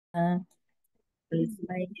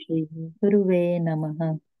तस्मै श्रीगुरुवे नमः।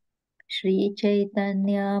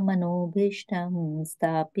 श्रीचैतन्यमनोभीष्टं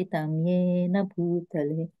स्थापितं येन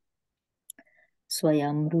भूतले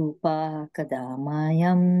स्वयं रूपा कदा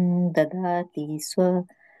मायं ददाति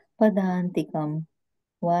स्वपदान्तिकं।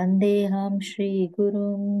 वन्देऽहं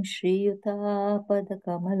श्रीगुरुं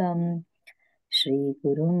श्रीयुतापदकमलं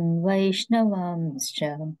श्रीगुरुं वैष्णवांश्च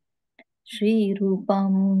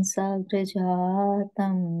श्रीरूपं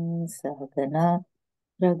साग्रजातं सहगना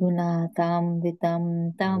रघुनाथान्वितं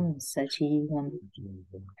तं सजीवं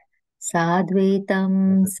साद्वैतं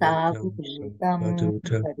सावधूतं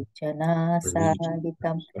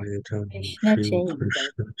परिजनासादितं Sri Krishna Chaitanya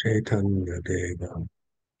Krishna Chaitanya Deva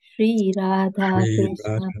Sri Radha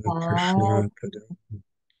Krishna श्रीराधाकृष्णपादं Pada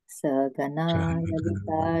सगना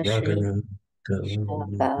Lalita Sahagana Radhana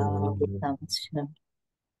श्रीकृष्णकादितं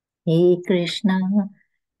हे कृष्ण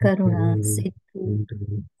करुणा सिद्धु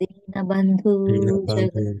दीनबन्धु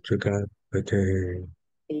Dinabandhu Jagatpate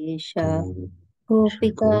जगदीश गोपिका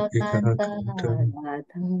Gopika कान्ता Kanta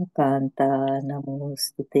राधा कान्ता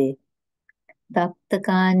नमोऽस्तुते तप्त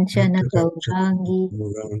काञ्चन Bhaktavachana गौराङ्गी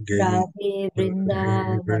Murangi Radhe Radhe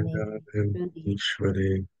Vrindavan Vrindavaneshwari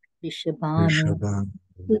Ishwari Vrishabhanu Rishabhan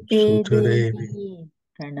सुते Sutadevi देवी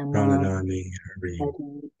प्रणमामि Pranamami Hari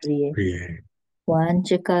हरिप्रिये Priye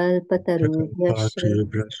वाञ्छकल्पतरुभ्यश्च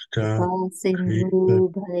Chakapati कृपा Krishna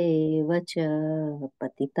सिन्धुभैव च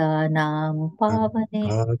पतितानां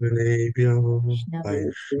Bhavanebhyo वैष्णवेभ्यो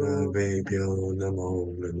Vaishnavebhyo Namo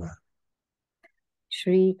Namah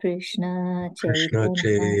Shrikrishna Krishna चैतन्य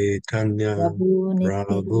Chaitanya प्रभु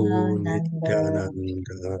Prabhu Nityanand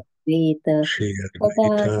Nityananda वेत Shri Advaita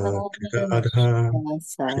Gadadhar Gadadha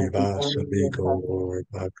शिवासादि Srivasadi गौरवम् Gaur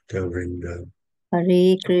Bhaktavinda Hare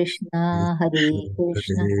Krishna Hare Hare Krishna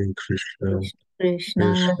Krishna Hare Krishna Krishna Krishna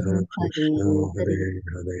Krishna Hare Krishna Hare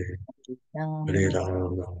Hare Hare Ram Hare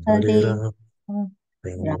Rama Hare Hare Rama Ram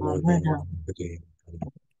Rama Ram Rama Ram Hare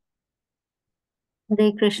Hare. Hare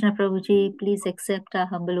Krishna Prabhuji, please accept our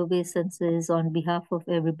humble obeisances on behalf of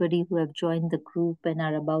everybody who have joined the group and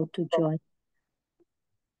are about to join.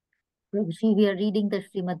 Prabhuji, we are reading the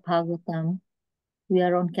Srimad Bhagavatam. We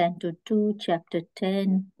are on Canto 2, Chapter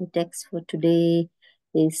 10. The text for today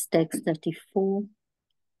is text 34.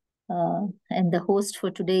 And the host for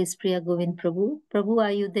today is Priya Govind Prabhu. Prabhu,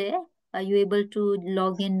 are you there? Are you able to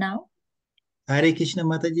log in now? Hare Krishna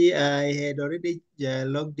Mataji, I had already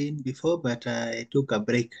logged in before, but I took a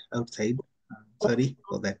break outside. Sorry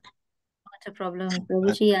for that. Not a problem.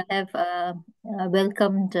 Prabhuji, I have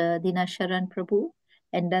welcomed Dina Sharan Prabhu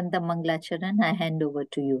and done the Manglacharan. I hand over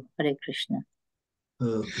to you. Hare Krishna.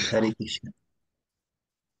 Okay, Hare Krishna.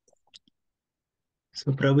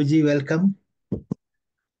 So Prabhuji, welcome.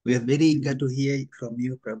 We are very eager to hear from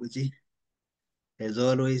you, Prabhuji. As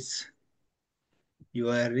always, you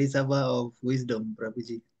are a reservoir of wisdom,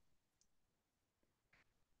 Prabhuji.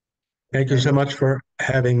 Thank you so And much for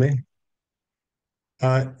having me.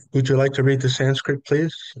 Would you like to read the Sanskrit,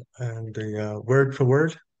 please, and the word for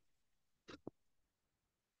word?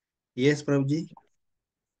 yes, Prabhuji.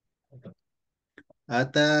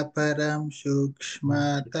 Ata param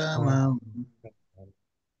shukshmatamam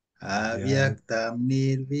avyaktam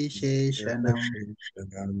nirvisheshanam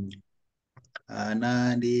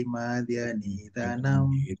anadi madhya nidanam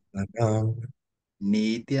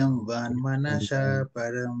nityam vanmanasha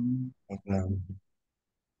param.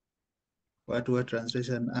 What word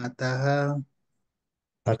translation? Ataha,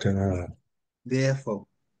 Atana, therefore.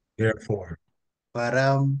 therefore,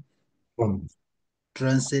 Param,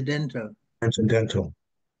 transcendental,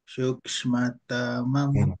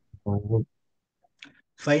 Shukshmatamam,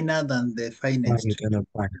 finer than the finest.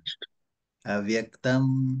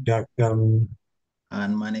 Avyaktam, Yakam,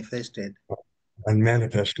 unmanifested.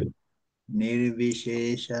 unmanifested.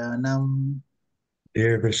 Nirvisheshanam,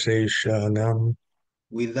 Nirvisheshanam,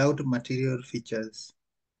 without material features.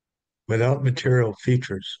 without material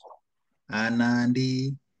features.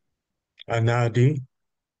 Anandi, Anadi,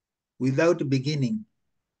 without beginning.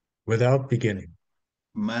 without beginning.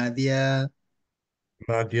 Madhya,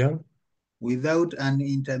 Madhya, without an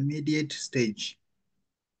intermediate stage.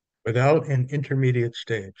 without an intermediate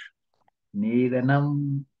stage.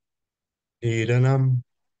 Nidanam, Nidanam,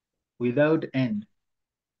 without end.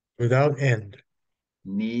 without end.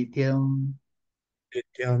 Nityam,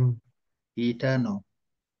 Nityam, eternal.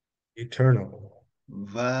 eternal.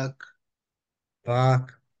 Vak,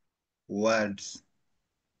 Vak, words.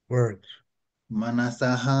 words.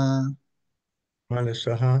 Manasaha,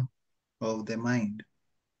 Manasaha, of the mind.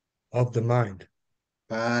 of the mind.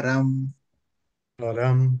 Param,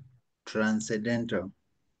 Param, transcendental.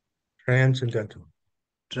 transcendental.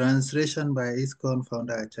 Translation by ISKCON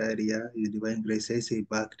founder Acharya, His Divine Grace A.C.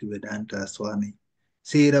 Bhaktivedanta Swami.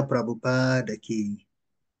 Srila Prabhupada Ki.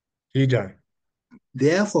 Jai.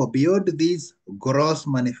 Therefore, beyond this gross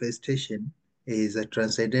manifestation is a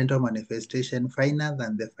transcendental manifestation finer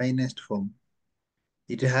than the finest form.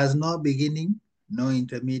 It has no beginning, no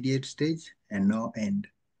intermediate stage, and no end.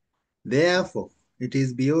 Therefore, it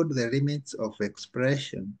is beyond the limits of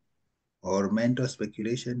expression or mental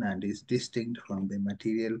speculation and is distinct from the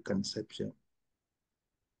material conception.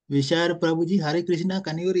 Vishal Prabhuji, Hare Krishna,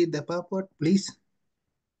 can you read the purport, please?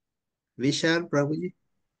 Vishal Prabhuji.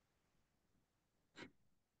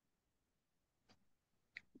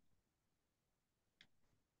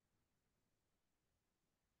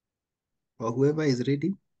 Or whoever is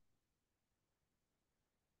reading.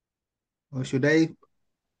 Or should I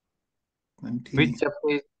continue? Which chapter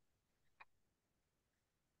is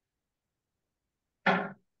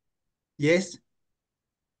Yes.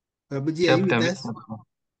 Prabhuji, are you with which us? chapter?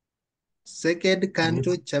 Second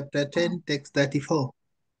canto, Yes. chapter 10, text 34.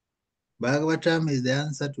 Bhagavatam is the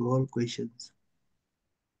answer to all questions.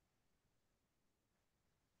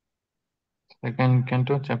 Second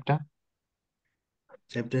canto, chapter.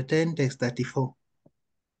 Chapter 10, text 34.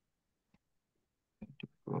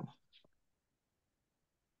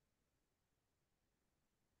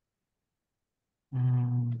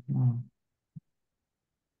 Mhm.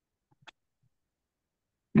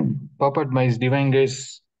 Purport by His Divine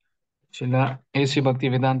Grace, Srila A.C.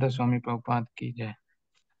 Bhaktivedanta Swami Prabhupada ki jai.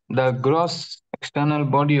 The gross external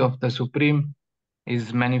body of the Supreme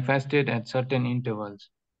is manifested at certain intervals,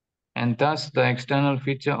 and thus the external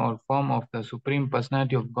feature or form of the Supreme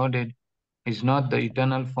Personality of Godhead is not the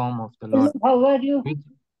eternal form of the Lord. How are you? Which,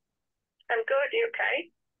 I'm good. You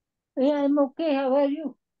okay? Yeah, I'm okay. How are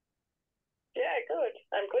you? Yeah, good.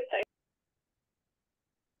 I'm good, thank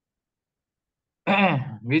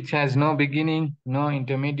which has no beginning, no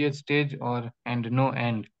intermediate stage, and no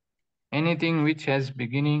end. Anything which has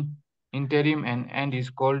beginning, interim, and end is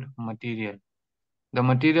called material. The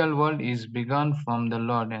material world is begun from the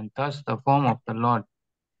Lord, and thus the form of the Lord,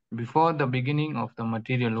 before the beginning of the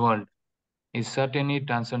material world, is certainly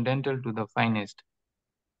transcendental to the finest,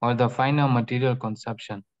 or the finer material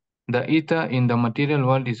conception. The ether in the material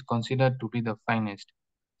world is considered to be the finest.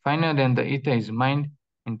 Finer than the ether is mind,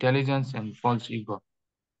 intelligence, and false ego.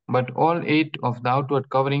 But all 8 of the outward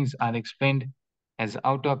coverings are explained as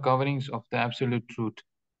outer coverings of the Absolute Truth.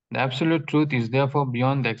 The Absolute Truth is therefore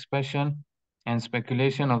beyond the expression and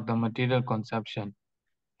speculation of the material conception.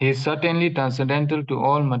 He is certainly transcendental to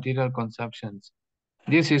all material conceptions.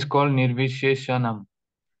 This is called Nirvisheshanam.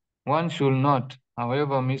 One should not,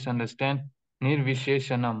 however, misunderstand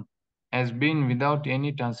Nirvisheshanam as being without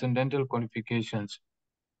any transcendental qualifications.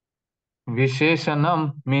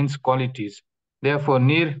 Visheshanam means qualities. Therefore,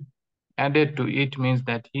 Nir added to it means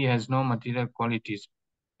that he has no material qualities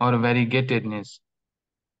or variegatedness.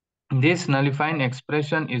 This nullifying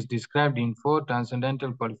expression is described in 4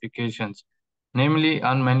 transcendental qualifications, namely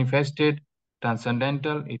unmanifested,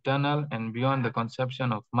 transcendental, eternal, and beyond the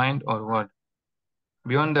conception of mind or word.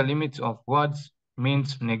 Beyond the limits of words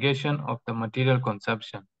means negation of the material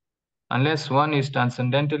conception. Unless one is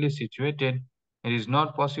transcendentally situated, it is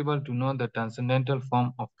not possible to know the transcendental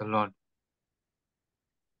form of the Lord.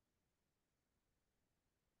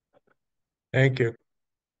 Thank you.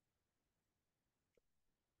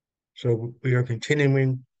 So we are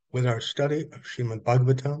continuing with our study of Srimad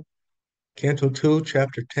Bhagavatam, Canto 2,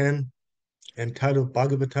 Chapter 10, entitled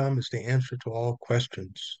Bhagavatam is the Answer to All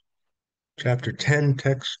Questions. Chapter 10,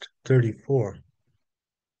 Text 34.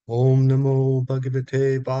 Om Namo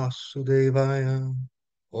Bhagavate Vasudevaya.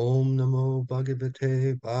 Om Namo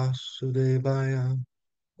Bhagavate Vasudevaya.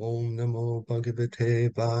 Om Namo Bhagavate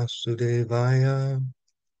Vasudevaya.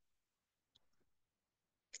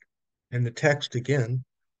 And the text again,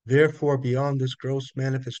 therefore beyond this gross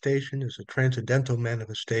manifestation is a transcendental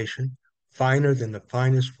manifestation, finer than the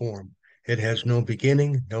finest form. It has no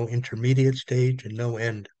beginning, no intermediate stage, and no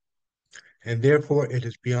end. And therefore it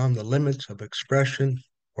is beyond the limits of expression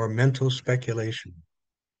or mental speculation,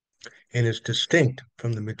 and is distinct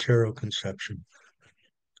from the material conception.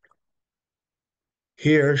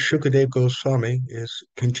 Here, Shukadev Goswami is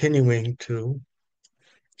continuing to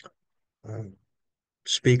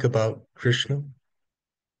speak about Krishna,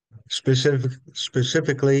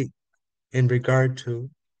 specifically in regard to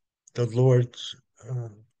the Lord's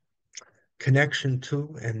connection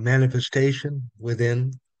to and manifestation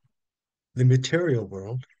within the material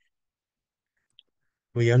world.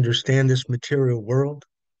 We understand this material world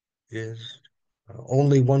is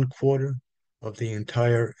only 1/4 of the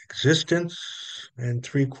entire existence and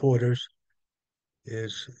 3/4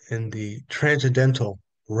 is in the transcendental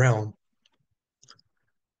realm,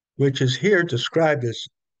 which is here described as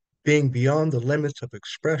being beyond the limits of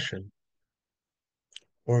expression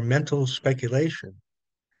or mental speculation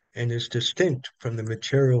and is distinct from the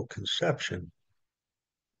material conception.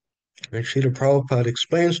 And Srila Prabhupada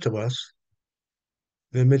explains to us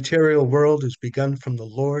the material world is begun from the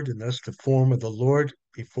Lord, and thus the form of the Lord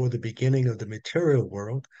before the beginning of the material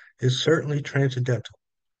world is certainly transcendental.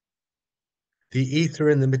 The ether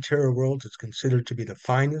in the material world is considered to be the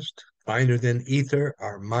finest. Finer than ether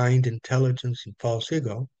are mind, intelligence, and false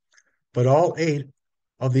ego. But all 8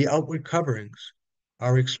 of the outward coverings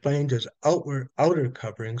are explained as outer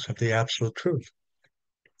coverings of the absolute truth.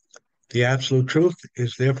 The absolute truth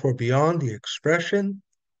is therefore beyond the expression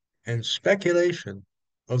and speculation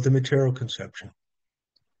of the material conception.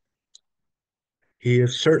 He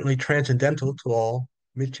is certainly transcendental to all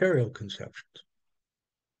material conceptions.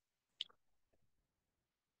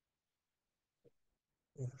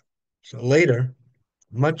 So later,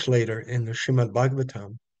 much later in the Srimad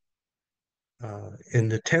Bhagavatam, in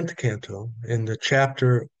the 10th canto, in the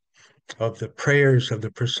chapter of the prayers of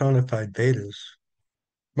the personified Vedas,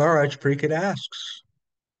 Maharaj Pariksit asks,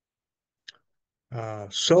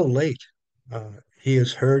 so late, he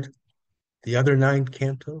has heard the other 9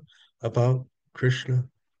 cantos about Krishna.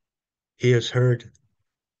 He has heard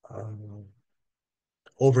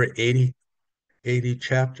over 80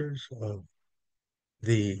 chapters of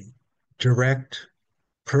the direct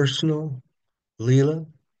personal Leela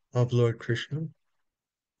of Lord Krishna.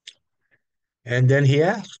 And then he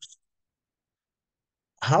asks,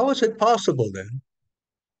 how is it possible then,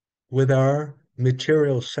 with our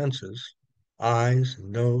material senses, eyes,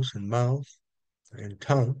 and nose, and mouth, and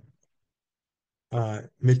tongue,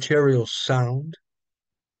 material sound,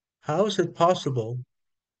 how is it possible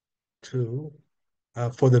to,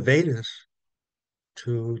 for the Vedas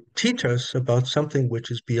to teach us about something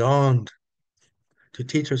which is beyond, to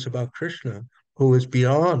teach us about Krishna, who is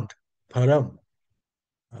beyond Param,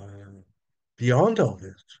 beyond all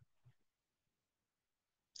this?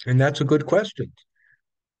 And that's a good question.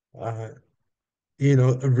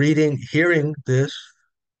 Hearing this,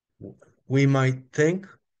 we might think,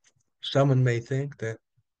 someone may think that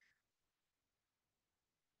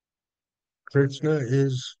Krishna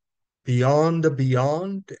is beyond the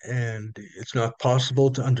beyond, and it's not possible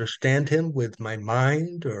to understand him with my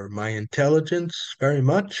mind or my intelligence very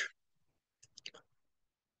much.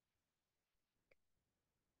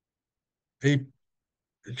 He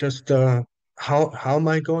just how am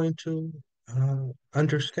I going to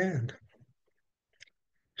understand?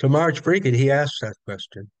 So Maharaj Pariksit, he asks that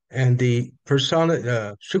question, and the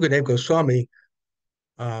persona Shukadev Goswami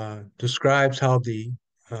describes how the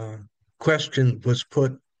question was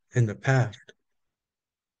put in the past.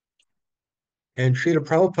 And Srila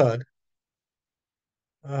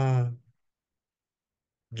Prabhupada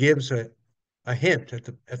gives a hint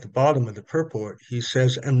at the bottom of the purport. He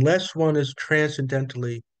says, unless one is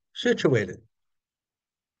transcendentally situated,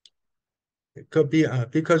 it could be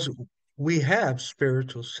because we have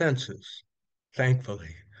spiritual senses,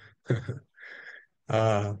 thankfully.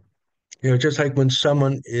 Just like when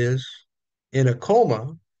someone is in a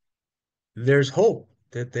coma, there's hope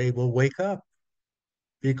that they will wake up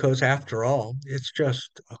because after all, it's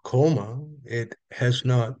just a coma. It has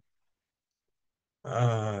not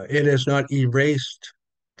erased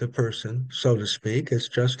the person, so to speak. It's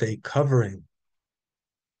just a covering,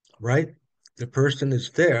 right? The person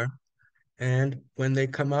is there, and when they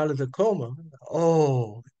come out of the coma,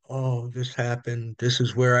 oh, this happened. This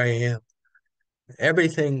is where I am.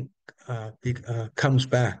 Everything comes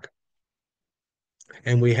back,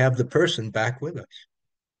 and we have the person back with us,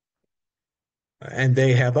 and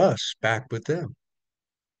they have us back with them.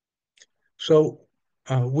 So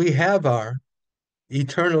we have our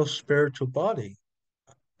eternal spiritual body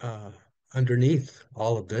underneath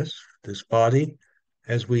all of this. This body,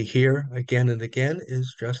 as we hear again and again,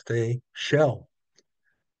 is just a shell.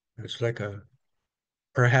 It's like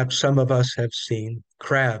perhaps some of us have seen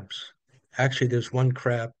crabs. Actually, there's one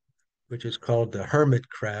crab which is called the hermit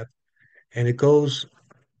crab, and it goes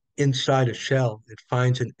inside a shell. It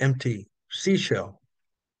finds an empty seashell,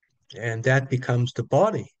 and that becomes the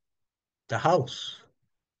body, the house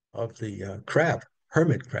of the crab,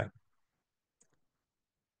 hermit crab.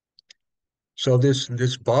 So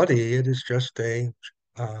this body, it is just a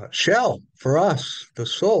shell for us, the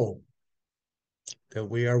soul that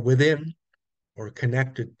we are within or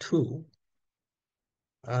connected to,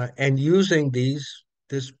 and using this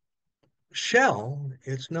shell,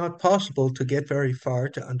 it's not possible to get very far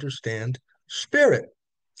to understand spirit,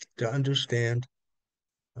 to understand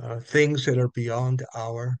things that are beyond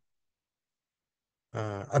our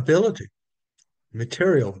ability,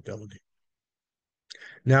 material ability.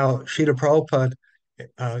 Now, Srila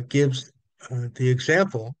Prabhupada gives the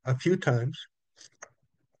example a few times.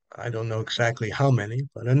 I don't know exactly how many,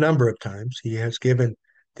 but a number of times he has given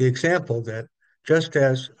the example that just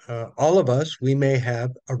as all of us, we may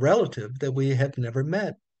have a relative that we have never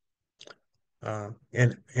met, an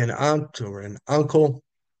aunt or an uncle.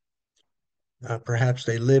 Perhaps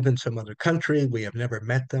they live in some other country. We have never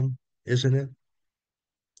met them, isn't it?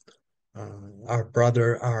 Our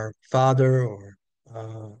brother, our father, or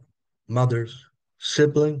mother's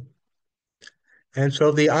sibling. And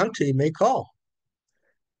so the auntie may call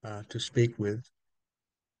to speak with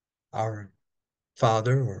our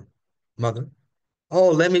father or mother. Oh,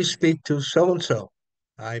 let me speak to so and so.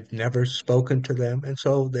 I've never spoken to them. And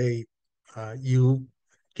so you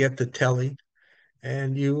get the telly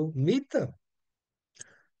and you meet them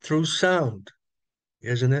through sound,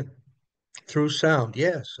 isn't it? Through sound.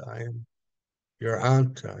 Yes, I am your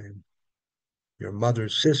aunt. I am your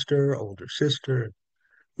mother's sister, older sister.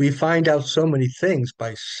 We find out so many things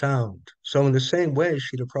by sound. So in the same way,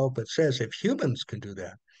 Srila Prabhupada says, if humans can do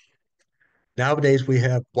that, nowadays we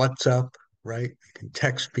have WhatsApp, right? We can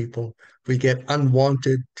text people. We get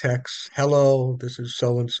unwanted texts. Hello, this is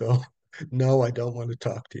so and so. No, I don't want to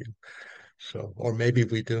talk to you. So, or maybe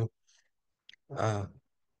we do. Uh,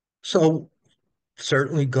 so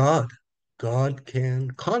certainly God can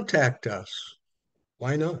contact us.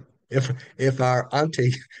 Why not? If our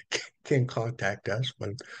auntie can contact us,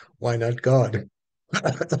 but why not God?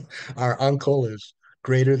 Our uncle is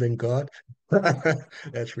greater than God.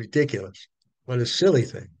 That's ridiculous. What a silly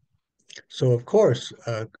thing. So, of course,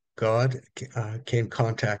 God can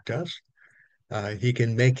contact us. He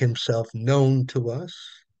can make himself known to us.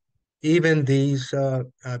 Even these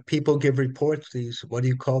people give reports, these, what do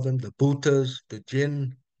you call them? The Bhutas, the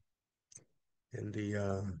jinn, in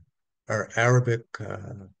the our Arabic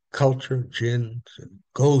culture, jinns and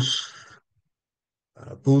ghosts,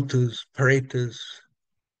 Bhutas, Pretas.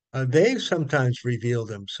 They sometimes reveal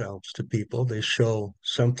themselves to people. They show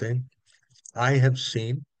something. I have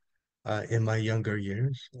seen in my younger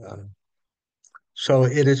years. So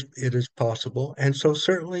it is possible, and so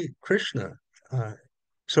certainly Krishna. Uh,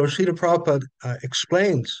 so Srila Prabhupada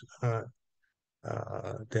explains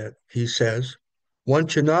that he says, one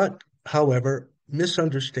should not, however,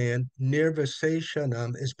 misunderstand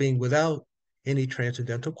nirvaseshanam as being without any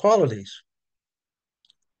transcendental qualities.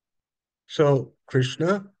 So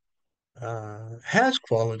Krishna has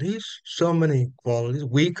qualities, so many qualities.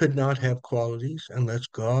 We could not have qualities unless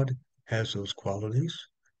God has those qualities.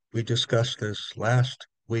 We discussed this last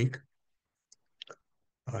week.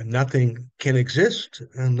 Nothing can exist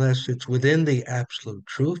unless it's within the absolute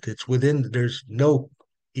truth. There's no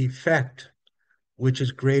effect which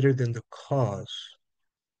is greater than the cause.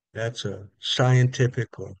 That's a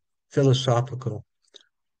scientific or philosophical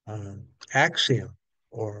uh, axiom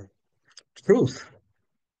or truth.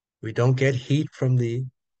 We don't get heat from the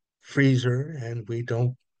freezer and we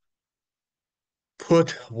don't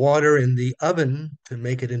put water in the oven to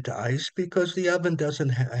make it into ice because the oven doesn't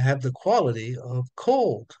have the quality of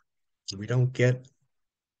cold. We don't get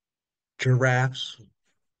giraffes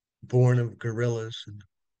born of gorillas. And,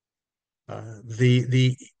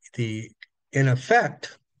 the in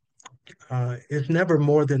effect is never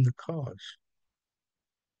more than the cause.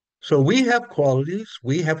 So we have qualities,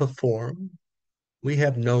 we have a form, we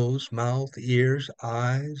have nose, mouth, ears,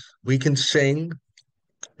 eyes. We can sing,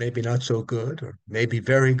 maybe not so good, or maybe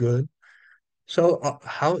very good. So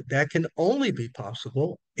how that can only be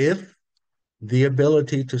possible if the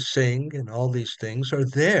ability to sing and all these things are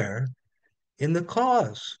there in the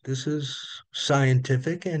cause. This is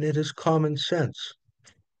scientific and it is common sense.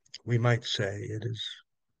 We might say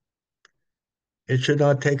it should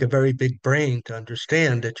not take a very big brain to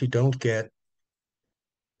understand that you don't get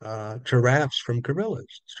giraffes from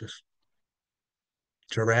gorillas. It's just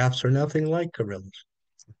giraffes are nothing like gorillas,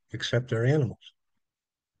 except they're animals.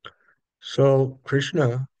 So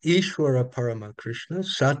Krishna, Ishvara Parama Krishna,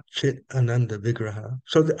 Satchit Ananda Vigraha.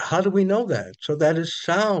 So how do we know that? So that is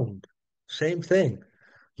sound. Same thing.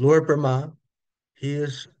 Lord Brahma, he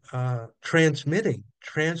is transmitting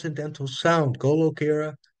transcendental sound.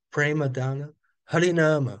 Golokera, Premadana,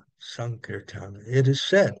 Harinama, Sankirtana. It is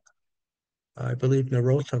said, I believe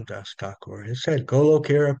Narottam Das Thakur has said,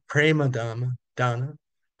 Golokera, Premadana, Dana,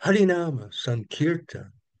 Harinama,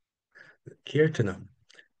 Sankirtanam.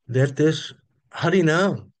 That this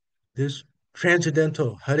Harinam, this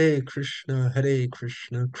transcendental Hare Krishna,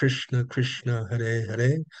 Krishna Krishna, Hare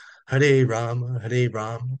Hare, Hare Rama,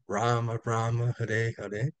 Rama Rama, Hare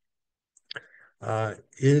Hare,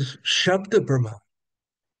 is Shabda Brahma.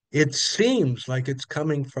 It seems like it's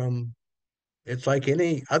coming from, it's like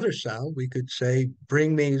any other sound. We could say,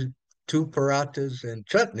 bring me two paratas and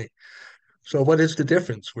chutney. So what is the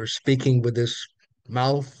difference? We're speaking with this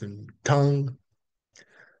mouth and tongue,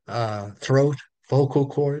 throat, vocal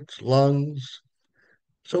cords, lungs.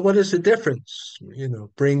 So what is the difference?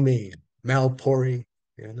 Bring me malpuri,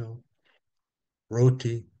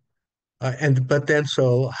 roti. But then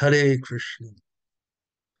so Hare Krishna.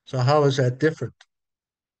 So how is that different?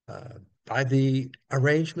 By the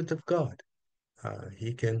arrangement of God.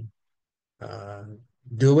 He can uh,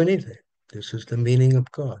 do anything. This is the meaning of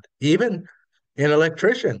God. Even an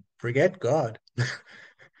electrician, forget God.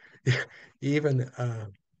 Even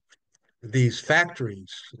these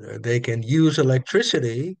factories, they can use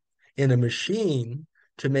electricity in a machine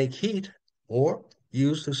to make heat or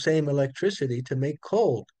use the same electricity to make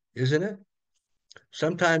cold, isn't it?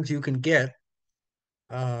 Sometimes you can get,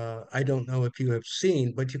 I don't know if you have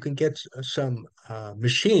seen, but you can get some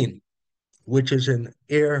machine which is an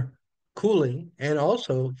air cooling and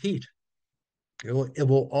also heat. It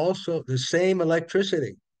will also, the same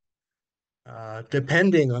electricity,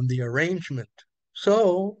 depending on the arrangement.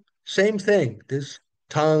 So, same thing, this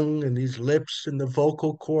tongue and these lips and the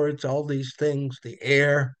vocal cords, all these things, the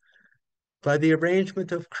air, by the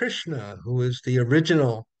arrangement of Krishna, who is the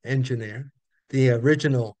original engineer, the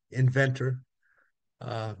original inventor,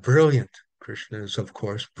 brilliant. Krishna is, of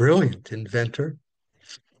course, brilliant inventor.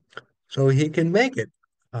 So he can make it.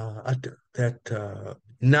 That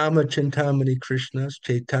Nama Chintamani Krishna's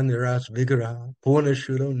Chaitanya Ras Vigraha Purna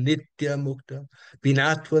Shuddha Nitya Mukta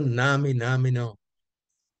Binatva Nami Namino.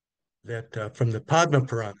 That from the Padma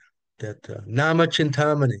Purana, that Nama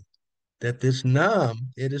Chintamani, that this Nam,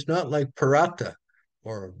 it is not like Parata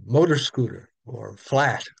or motor scooter or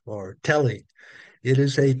flat or telly. It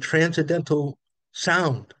is a transcendental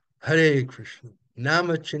sound. Hare Krishna.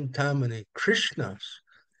 Nama Chintamani Krishna's,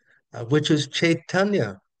 which is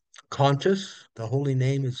Chaitanya, conscious. The holy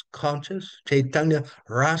name is conscious. Chaitanya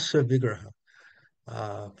Rasa Vigraha,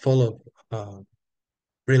 full of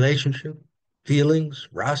relationship, feelings,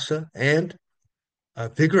 rasa, and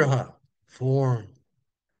Vigraha, form.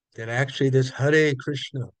 That actually this Hare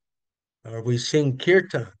Krishna, or we sing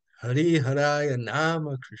Kirtan, Hari Haraya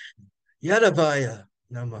Nama Krishna, Yadavaya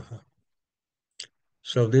Namaha.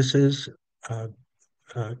 So this is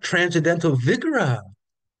transcendental Vigraha.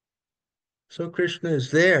 So Krishna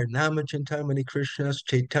is there. Nama Chintamani Krishna's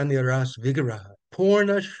Chaitanya Ras Vigraha.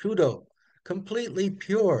 Purna Shuddho, completely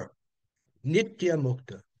pure. Nitya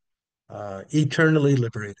Mukta, eternally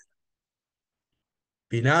liberated.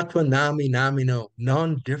 Vinatva Nami Namino,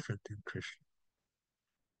 non-different than Krishna.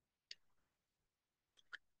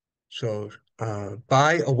 So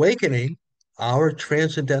by awakening our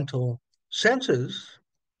transcendental senses,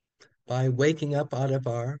 by waking up out of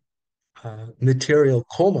our material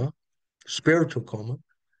coma, spiritual coma,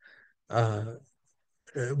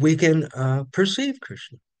 we can perceive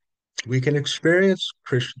Krishna. We can experience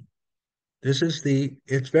Krishna.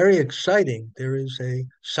 It's very exciting. There is a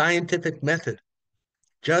scientific method.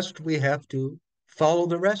 Just we have to follow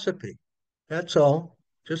the recipe. That's all.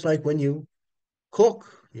 Just like when you cook,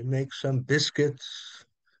 you make some biscuits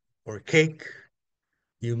or cake,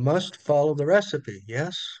 you must follow the recipe.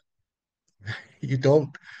 Yes? You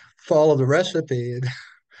don't follow the recipe,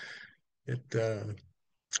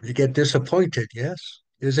 you get disappointed. Yes?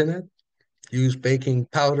 Isn't it? Use baking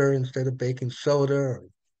powder instead of baking soda, or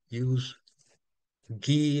use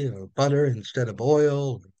ghee or butter instead of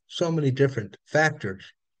oil. So many different factors.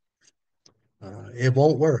 It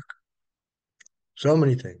won't work. So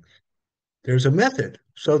many things. There's a method.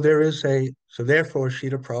 So therefore,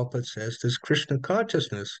 Srila Prabhupada says this Krishna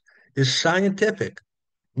consciousness is scientific,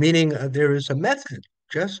 meaning there is a method.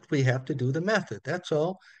 Just we have to do the method. That's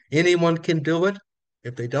all. Anyone can do it.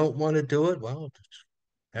 If they don't want to do it, well,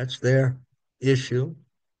 that's their issue.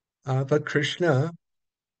 But Krishna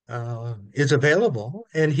is available,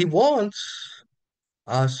 and he wants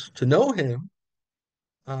us to know him.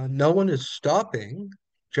 No one is stopping.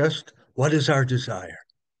 Just what is our desire?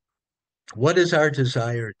 What is our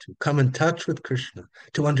desire to come in touch with Krishna,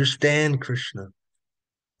 to understand Krishna,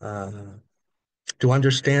 uh, to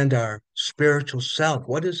understand our spiritual self?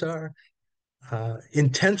 What is our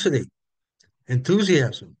intensity,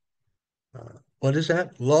 enthusiasm? What is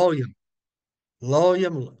that? Loyam.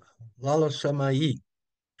 Loyam lala samayi.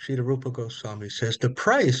 Srila Rupa Goswami says the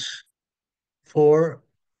price for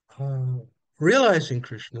realizing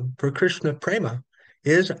Krishna, for Krishna prema,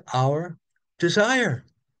 is our desire.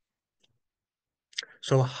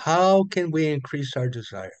 So how can we increase our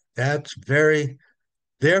desire?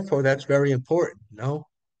 Therefore, that's very important. No?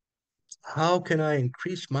 How can I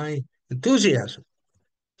increase my enthusiasm?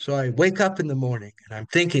 So I wake up in the morning and I'm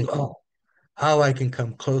thinking, oh, how I can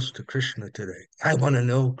come close to Krishna today. I want to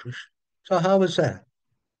know Krishna. So how is that?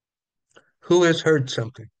 Who has heard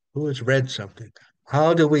something? Who has read something?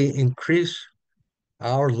 How do we increase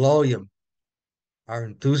our loyum, our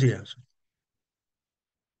enthusiasm?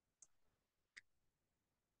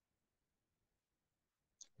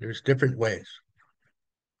 There's different ways.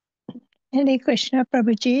 Hare Krishna,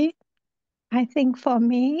 Prabhuji. I think for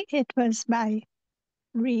me, it was by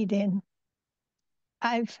reading.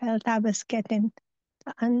 I felt I was getting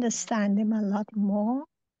to understand him a lot more,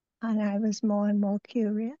 and I was more and more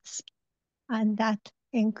curious, and that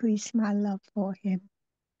increased my love for him.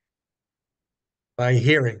 By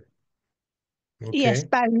hearing. Okay. Yes,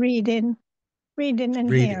 by reading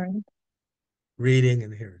and hearing. Reading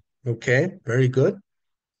and hearing. Okay, very good.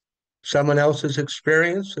 Someone else's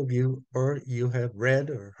experience of you, or you have read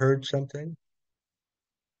or heard something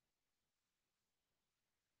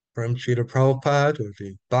from Srila Prabhupada or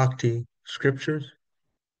the Bhakti scriptures?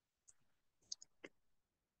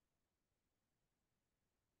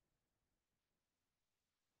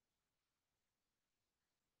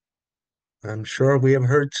 I'm sure we have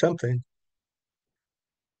heard something.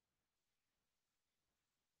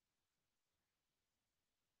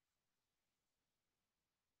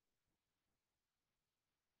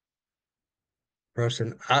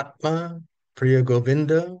 Person Atma, Priya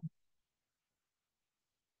Govinda.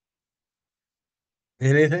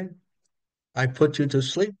 Anything? I put you to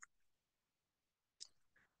sleep.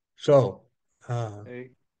 So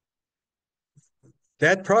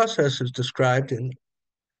that process is described in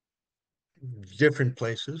different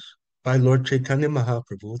places by Lord Chaitanya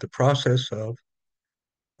Mahaprabhu, the process of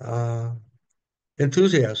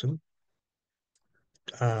enthusiasm,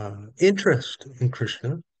 interest in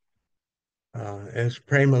Krishna, as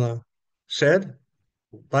Premala said,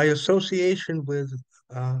 by association with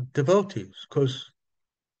devotees, because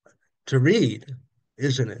to read,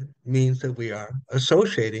 isn't it, means that we are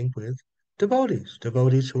associating with devotees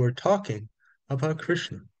who are talking about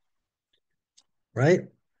Krishna, right?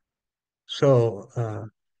 So,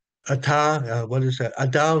 what is that?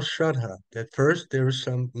 Adao Shraddha. At first, there was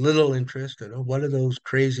some little interest in, oh, what are those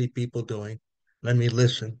crazy people doing? Let me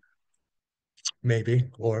listen, maybe,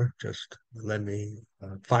 or just let me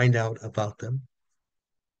find out about them.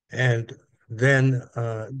 And then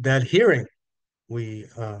that hearing, we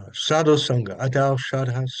sadhu sangha, adao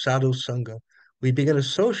shraddha sadhu sangha, we begin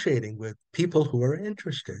associating with people who are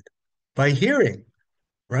interested by hearing,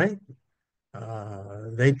 right?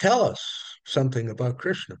 They tell us something about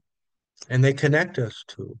Krishna, and they connect us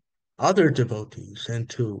to other devotees and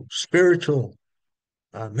to spiritual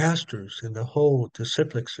masters in the whole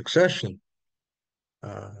disciplic succession.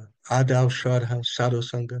 Adao shraddha sadhu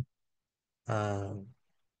sangha,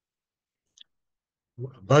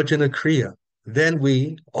 bhajana kriya. Then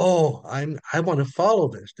I want to follow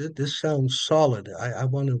this. This sounds solid. I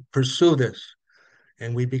want to pursue this.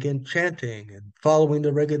 And we begin chanting and following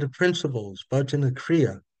the regular principles, bhajana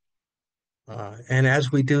kriya. And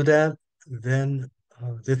as we do that, then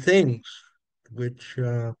the things which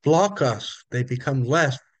block us, they become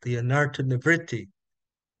less. The anartha nivritti,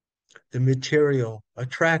 the material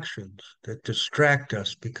attractions that distract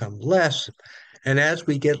us become less. And as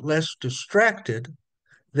we get less distracted,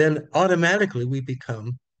 then automatically we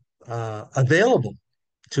become available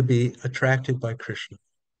to be attracted by Krishna,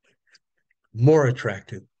 more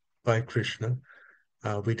attracted by Krishna.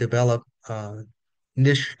 We develop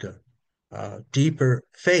nishtha, deeper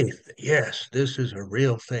faith. Yes, this is a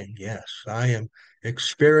real thing. Yes, I am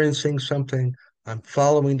experiencing something. I'm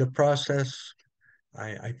following the process.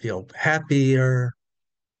 I feel happier.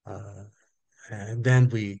 And then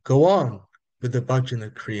we go on with the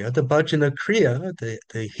bhajana kriya. The bhajana kriya,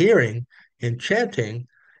 the hearing in chanting,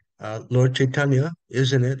 Lord Chaitanya,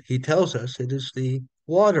 isn't it? He tells us it is the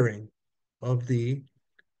watering of the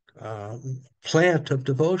plant of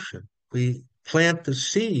devotion. We plant the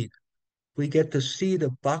seed. We get the seed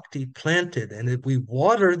of bhakti planted, and if we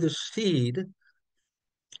water the seed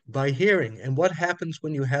by hearing, and what happens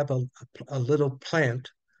when you have a little plant?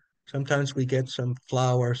 Sometimes we get some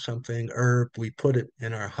flower, something, herb, we put it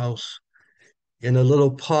in our house in a little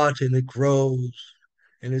pot and it grows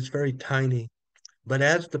and it's very tiny. But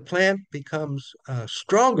as the plant becomes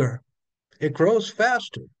stronger, it grows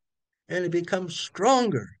faster and it becomes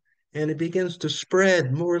stronger and it begins to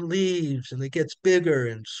spread more leaves and it gets bigger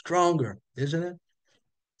and stronger, isn't it?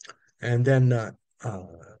 And then,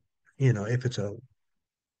 if it's a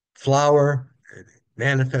flower, it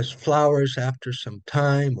manifests flowers after some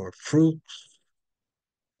time or fruits,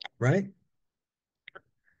 right?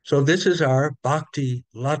 So this is our Bhakti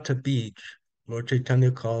Lata Bij. Lord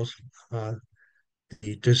Chaitanya calls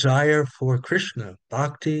the desire for Krishna,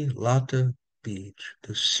 Bhakti Lata Bij,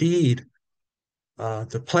 the seed,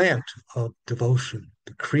 the plant of devotion,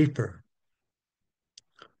 the creeper.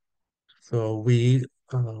 So we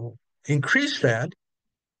increase that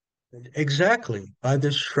exactly by the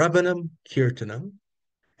Shravanam Kirtanam.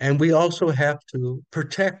 And we also have to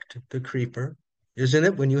protect the creeper, isn't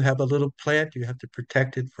it? When you have a little plant, you have to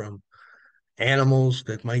protect it from animals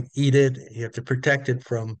that might eat it. You have to protect it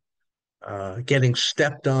from getting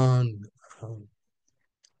stepped on um,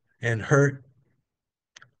 and hurt.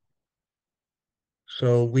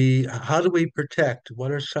 So how do we protect?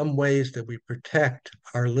 What are some ways that we protect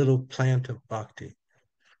our little plant of bhakti?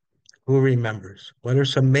 Who remembers? What are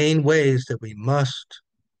some main ways that we must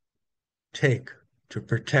take to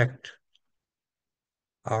protect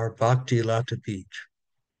our bhakti lata bij?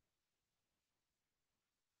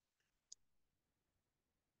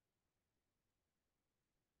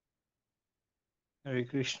 Hare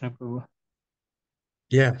Krishna Prabhu.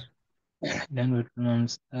 Yes. Dandavat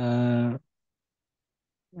pranams.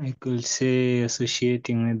 I could say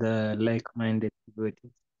associating with the like-minded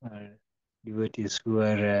devotees or devotees who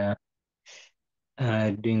are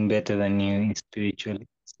doing better than you spiritually,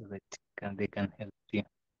 so that they can help you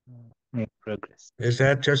make progress. Is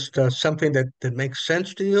that just something that makes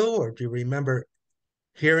sense to you, or do you remember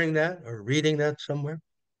hearing that or reading that somewhere?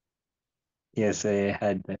 Yes, I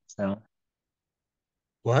had that somewhere.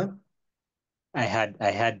 What? I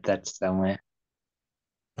had that somewhere.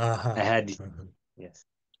 Uh-huh. I had it. Uh-huh. Yes.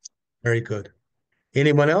 Very good.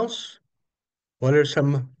 Anyone else? What are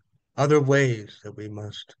some other ways that we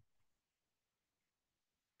must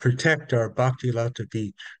protect our Bhakti Lata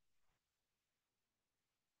Bij?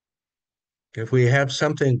 If we have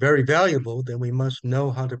something very valuable, then we must know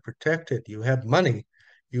how to protect it. You have money,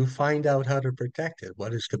 you find out how to protect it.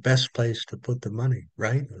 What is the best place to put the money,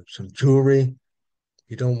 right? Or some jewelry,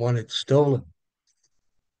 you don't want it stolen.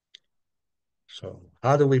 So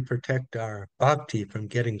how do we protect our bhakti from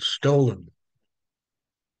getting stolen?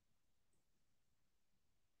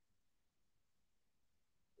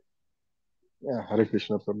 Yeah, Hare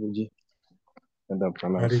Krishna Prabhuji and Hare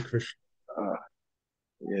pranams. Krishna. Uh,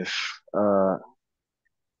 yes, for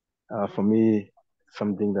me,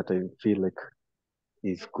 something that I feel like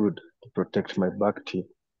is good to protect my bhakti,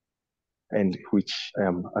 and which I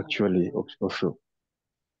am actually also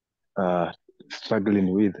uh,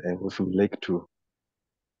 struggling with, and also like to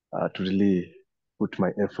really put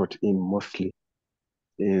my effort in mostly,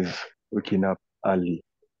 is waking up early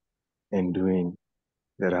and doing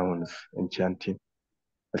the rounds and chanting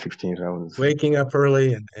the 16 rounds. Waking up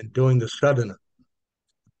early and doing the sadhana.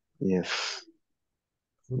 Yes.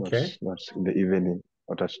 Okay. Not in the evening,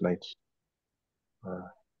 not at night.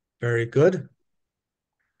 Very good.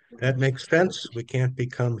 That makes sense. We can't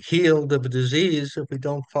become healed of a disease if we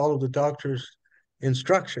don't follow the doctor's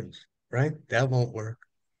instructions, right? That won't work.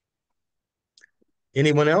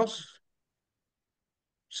 Anyone else?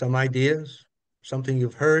 Some ideas? Something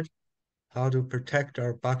you've heard? How to protect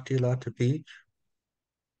our Bhakti Lata Bij?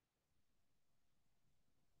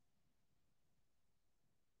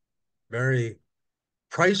 Very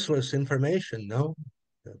priceless information, no?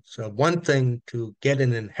 It's one thing to get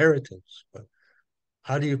an inheritance, but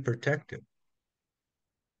how do you protect it?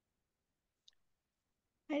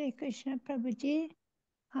 Hare Krishna Prabhuji.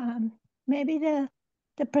 Maybe the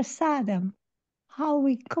prasadam, how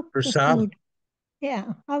we cook the Prasad. food.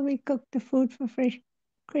 Yeah, how we cook the food for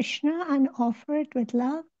Krishna and offer it with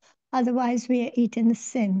love. Otherwise, we are eating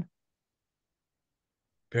sin.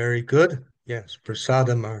 Very good. Yes,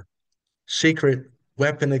 prasadam, our secret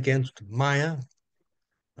weapon against Maya.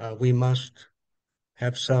 We must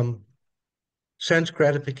have some sense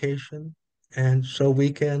gratification, and so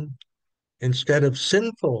we can, instead of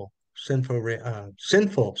sinful sense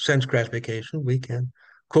gratification, we can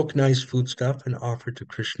cook nice food stuff and offer to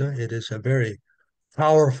Krishna. It is a very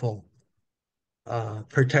powerful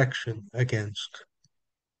protection against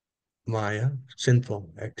Maya, sinful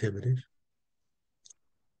activities.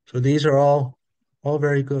 So these are all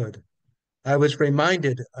very good. I was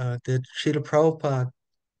reminded that Srila Prabhupada,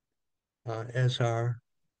 as our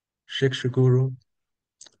Shiksha Guru,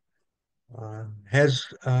 has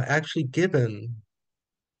actually given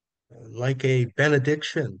like a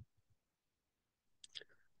benediction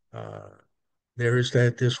there is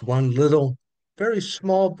this one little, very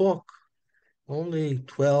small book, only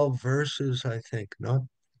 12 verses, I think, not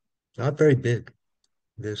very big.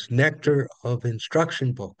 This Nectar of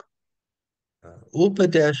Instruction book,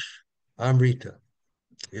 Upadesh Amrita.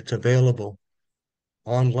 It's available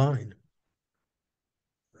online.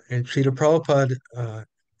 And Srila Prabhupada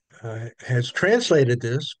has translated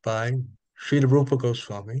this by Srila Rupa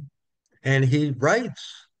Goswami, and he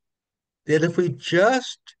writes that if we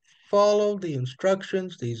just follow the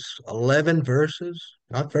instructions, these 11 verses,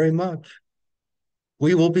 not very much,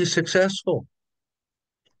 we will be successful.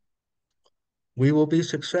 We will be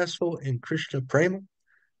successful in Krishna Prema.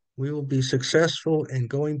 We will be successful in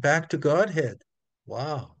going back to Godhead.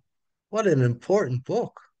 Wow, what an important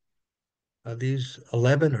book. These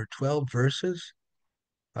 11 or 12 verses.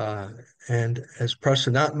 And as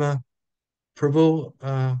Prasanatma Prabhu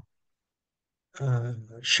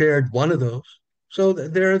shared one of those. So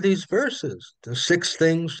there are these verses, the 6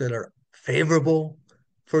 things that are favorable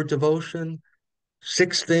for devotion,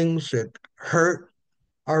 6 things that hurt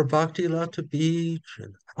our bhakti lata beach,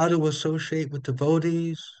 and how to associate with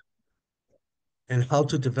devotees, and how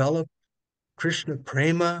to develop Krishna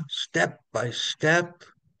prema step by step.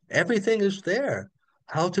 Everything is there.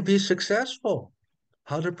 How to be successful,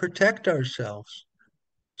 how to protect ourselves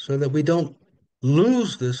so that we don't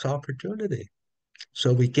lose this opportunity.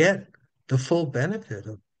 So we get the full benefit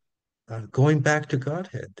of going back to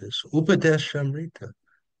Godhead, this Upadesh Amrita,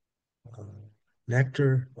 uh,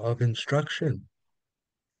 nectar of instruction.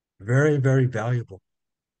 Very, very valuable.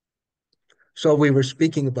 So we were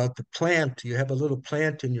speaking about the plant. You have a little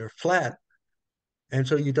plant in your flat, and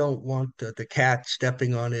so you don't want the cat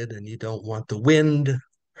stepping on it, and you don't want the wind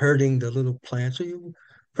hurting the little plant, so you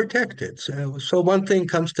protect it. So one thing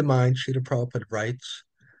comes to mind, Srila Prabhupada writes,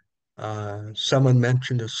 someone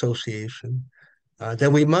mentioned association,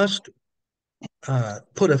 that we must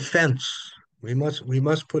put a fence. We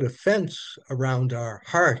must put a fence around our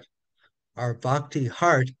heart, our bhakti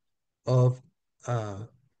heart of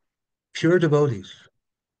pure devotees,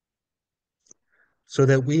 so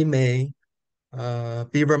that we may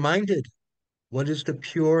be reminded what is the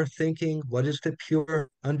pure thinking, what is the pure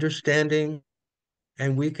understanding,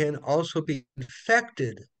 and we can also be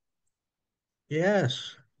infected.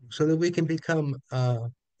 Yes, so that we can become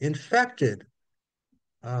infected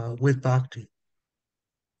with bhakti.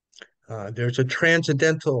 There's a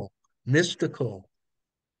transcendental, mystical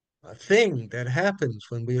thing that happens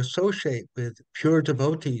when we associate with pure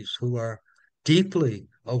devotees who are deeply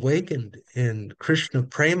awakened in Krishna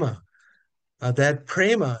prema. That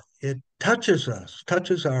prema, it touches us,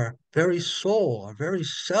 touches our very soul, our very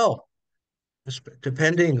self,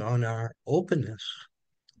 depending on our openness,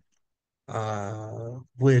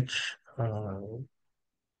 which,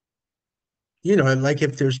 like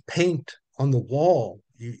if there's paint on the wall,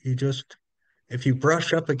 you just, if you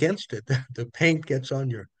brush up against it, the paint gets on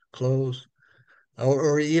your clothes.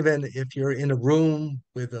 Or even if you're in a room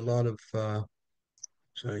with a lot of,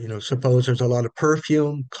 suppose there's a lot of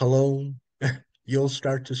perfume, cologne, you'll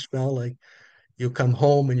start to smell like you come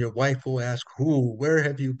home and your wife will ask, where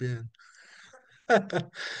have you been?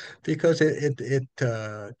 Because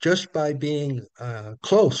just by being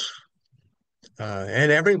close,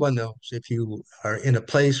 and everyone knows if you are in a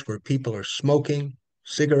place where people are smoking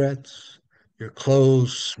cigarettes, your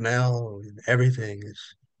clothes smell, and everything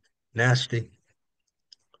is nasty.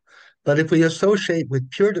 But if we associate with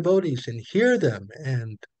pure devotees and hear them,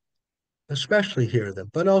 and especially hear them,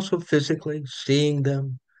 but also physically seeing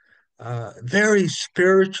them, very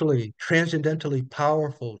spiritually, transcendentally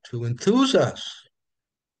powerful to enthuse us,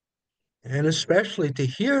 and especially to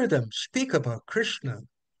hear them speak about Krishna.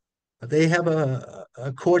 They have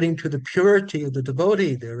according to the purity of the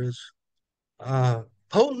devotee, there is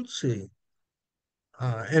potency.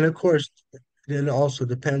 And of course, it also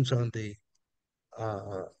depends on the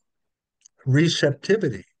uh,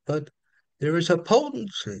 receptivity, but there is a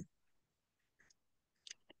potency.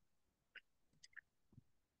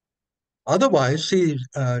 Otherwise, see,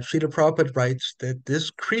 Srila Prabhupada writes that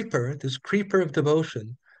this creeper of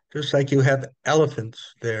devotion, just like you have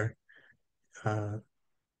elephants there,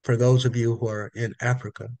 for those of you who are in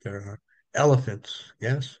Africa, there are elephants,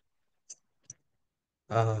 yes?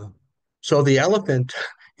 So the elephant,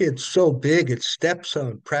 it's so big, it steps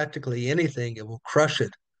on practically anything, it will crush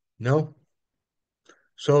it. No?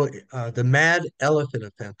 So the mad elephant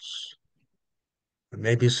offense,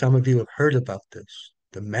 maybe some of you have heard about this,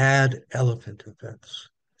 the mad elephant offense,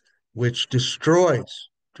 which destroys,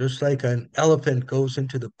 just like an elephant goes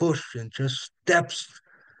into the bush and just steps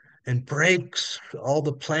and breaks all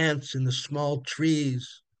the plants and the small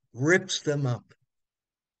trees, rips them up.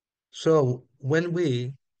 So when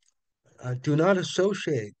we do not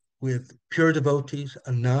associate with pure devotees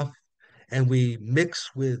enough, and we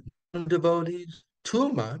mix with non-devotees too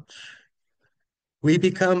much, we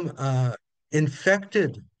become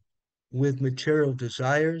infected with material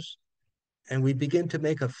desires, and we begin to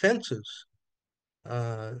make offenses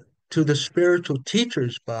uh, to the spiritual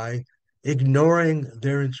teachers by ignoring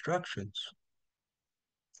their instructions,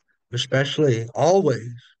 especially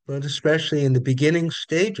always, but especially in the beginning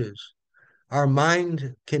stages. Our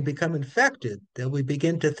mind can become infected that we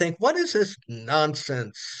begin to think, what is this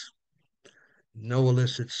nonsense? No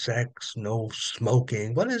illicit sex, no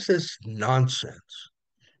smoking. What is this nonsense?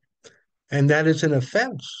 And that is an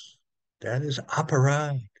offense. That is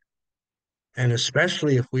aparad. And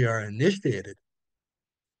especially if we are initiated,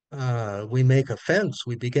 we make offense.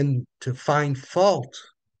 We begin to find fault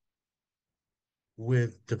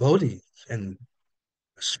with devotees and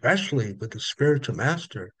especially with the spiritual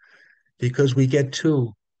master because we get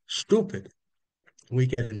too stupid. We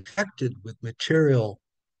get infected with material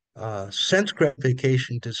sense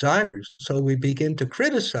gratification desires. So we begin to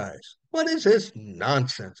criticize. What is this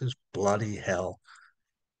nonsense? This bloody hell.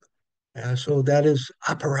 And so that is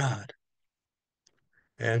aparad.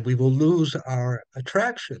 And we will lose our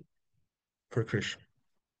attraction for Krishna.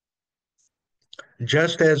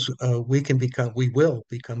 Just as we will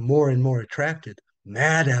become more and more attracted,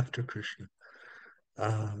 mad after Krishna.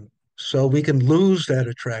 So we can lose that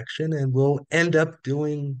attraction and we'll end up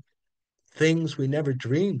doing things we never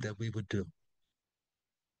dreamed that we would do.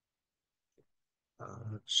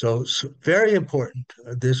 So it's very important.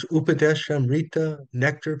 This Upadeshamrita,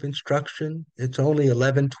 nectar of instruction, it's only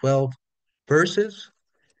 11, 12 verses.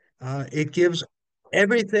 It gives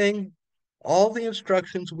everything, all the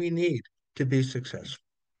instructions we need to be successful.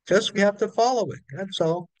 Just we have to follow it. That's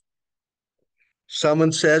all.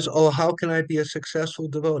 Someone says, oh, how can I be a successful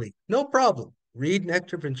devotee? No problem. Read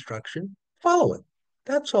nectar of instruction, follow it.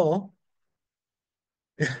 That's all.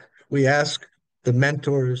 We ask the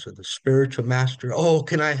mentors or the spiritual master, oh,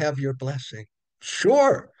 can I have your blessing?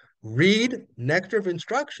 Sure. Read nectar of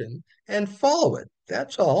instruction and follow it.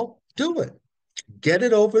 That's all. Do it. Get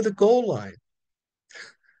it over the goal line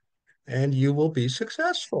and you will be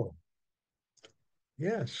successful.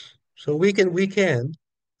 Yes. So we can,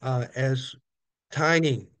 as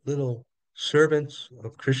tiny little servants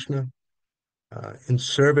of Krishna, in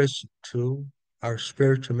service to our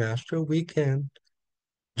spiritual master, we can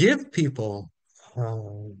give people,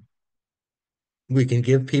 uh, we can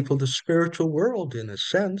give people the spiritual world in a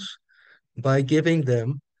sense by giving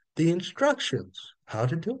them the instructions how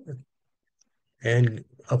to do it. And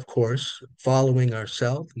of course, following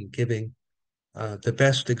ourselves and giving the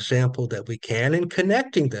best example that we can and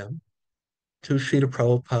connecting them to Srila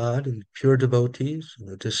Prabhupada and pure devotees and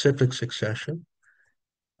the disciplic succession.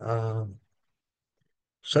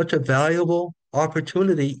 Such a valuable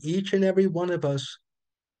opportunity each and every one of us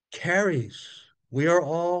carries. We are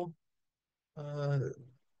all uh,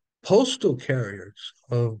 postal carriers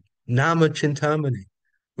of Nama Chintamani.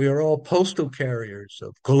 We are all postal carriers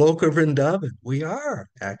of Goloka Vrindavan. We are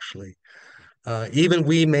actually. Even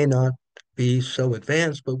we may not be so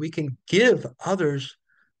advanced, but we can give others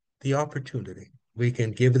the opportunity. We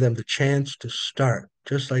can give them the chance to start,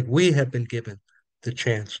 just like we have been given the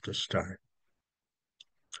chance to start.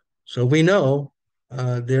 So we know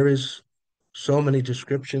there is so many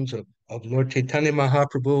descriptions of Lord Chaitanya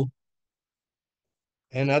Mahaprabhu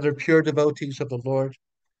and other pure devotees of the Lord,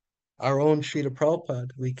 our own Srila Prabhupada,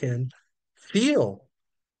 we can feel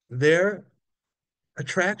their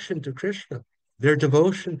attraction to Krishna, their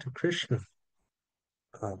devotion to Krishna,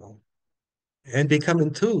 and become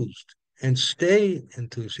enthused and stay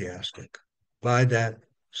enthusiastic by that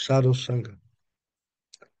sadhu sangha.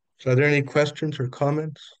 So are there any questions or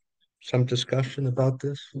comments? Some discussion about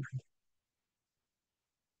this?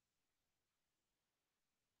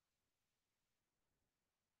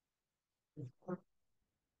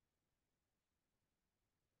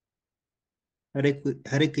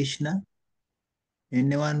 Hare Krishna.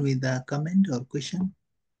 Anyone with a comment or question?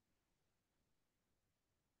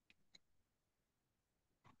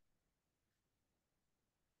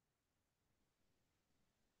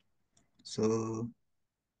 So,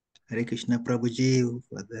 Hare Krishna Prabhuji,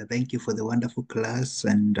 thank you for the wonderful class,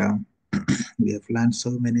 and we have learned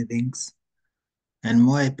so many things, and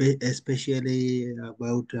more especially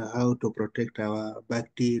about how to protect our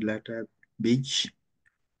Bhakti Lata beach,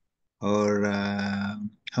 or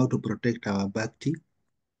how to protect our Bhakti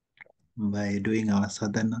by doing our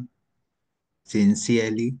sadhana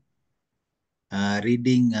sincerely,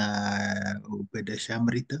 reading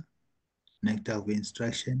Upadeshamrita, Nectar of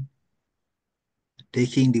Instruction,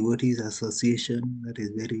 taking devotees association, that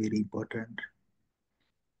is very, very important.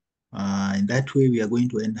 In that way, we are going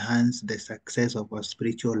to enhance the success of our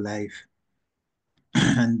spiritual life.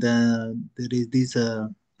 And there is this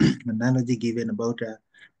analogy given about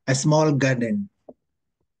a small garden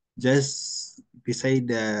just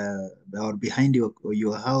beside or behind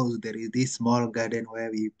your house. There is this small garden where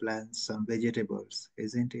we plant some vegetables,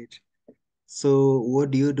 isn't it? So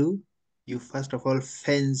what do? You first of all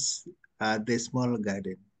fence the small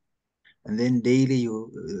garden, and then daily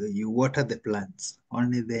you water the plants.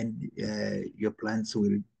 Only then your plants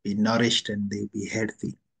will be nourished and they'll be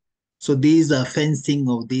healthy. So these fencing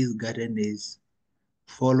of this garden is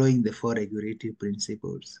following the four regulative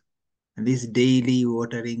principles. And this daily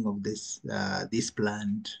watering of this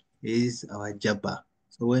plant is our japa.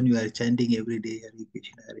 So when we are chanting every day, Hare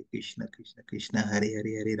Krishna, Krishna Krishna, Hare Hare,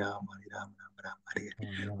 Hare Rama, Rama Rama, Hare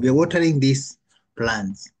Hare, we are watering these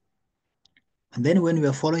plants. And then when we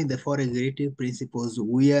are following the four regulative principles,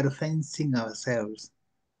 we are fencing ourselves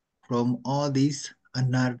from all these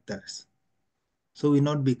anarthas. So we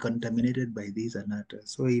not be contaminated by these anarthas.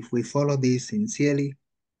 So if we follow this sincerely,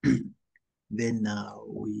 then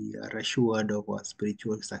we are assured of our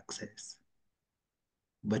spiritual success.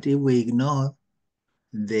 But if we ignore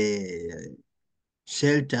the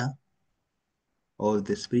shelter of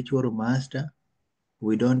the spiritual master,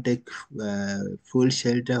 we don't take full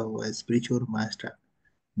shelter of a spiritual master,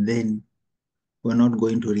 then we're not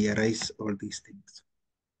going to realize all these things.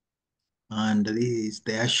 And this is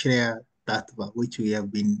the Ashraya Tattva, which we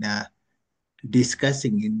have been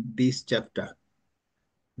discussing in this chapter.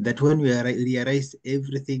 That when we realize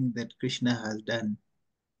everything that Krishna has done,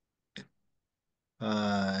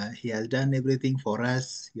 he has done everything for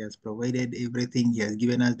us. He has provided everything. He has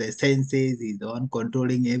given us the senses. He's the one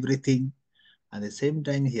controlling everything. At the same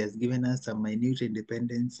time, he has given us some minute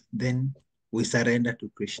independence. Then we surrender to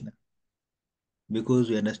Krishna because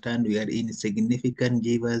we understand we are insignificant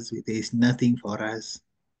jivas. There is nothing for us.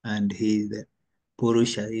 And he is the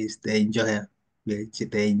Purusha, is the enjoyer. We are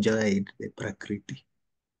the enjoyer, the Prakriti.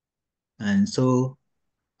 And so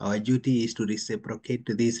our duty is to reciprocate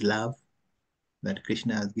this love that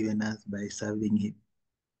Krishna has given us by serving him.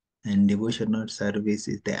 And devotional service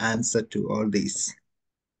is the answer to all this.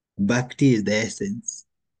 Bhakti is the essence.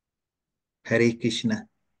 Hare Krishna.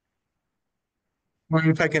 Well,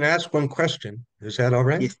 if I can ask one question, is that all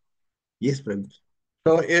right? Yes, yes, Prabhu.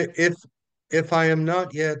 So if I am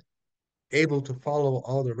not yet able to follow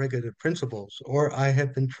all the regulative principles, or I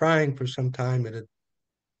have been trying for some time and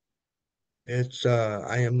it's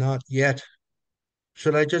I am not yet,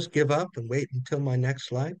 should I just give up and wait until my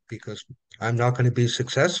next life? Because I'm not going to be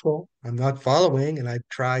successful. I'm not following, and I've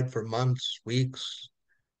tried for months, weeks.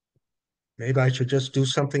 Maybe I should just do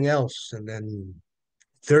something else, and then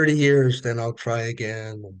 30 years, then I'll try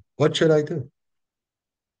again. What should I do?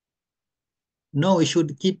 No, we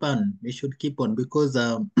should keep on. We should keep on because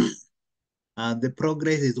the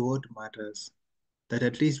progress is what matters. That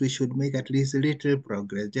at least we should make at least little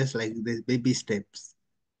progress, just like the baby steps.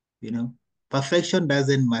 You know, perfection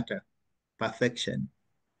doesn't matter. Perfection,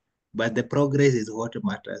 but the progress is what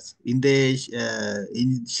matters. In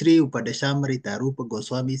Sri Upadeshamrita, Rupa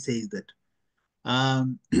Goswami says that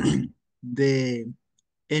the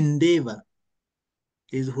endeavor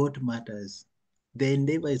is what matters. The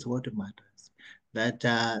endeavor is what matters. That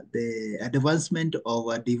the advancement of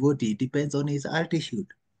a devotee depends on his altitude.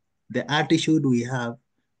 The altitude we have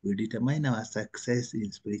will determine our success in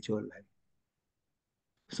spiritual life.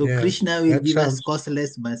 So Yes, Krishna will that give us sounds.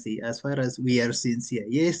 causeless mercy as far as we are sincere.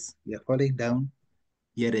 Yes, we are falling down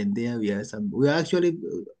here and there. We are actually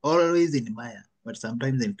always in Maya, but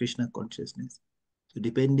sometimes in Krishna consciousness. So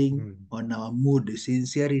depending Hmm. on our mood,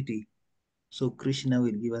 sincerity, so Krishna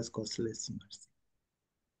will give us causeless mercy.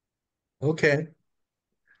 Okay.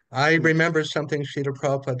 I So remember something Srila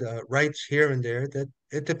Prabhupada writes here and there that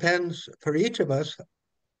it depends for each of us.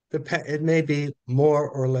 It may be more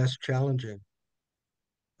or less challenging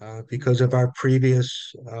because of our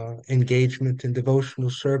previous engagement in devotional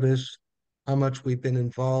service, how much we've been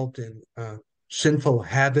involved in sinful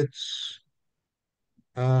habits.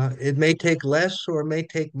 It may take less or it may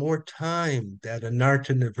take more time, that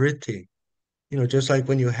anartha nivritti. Just like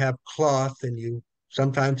when you have cloth and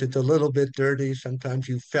sometimes it's a little bit dirty, sometimes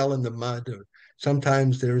you fell in the mud, or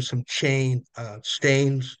sometimes there's some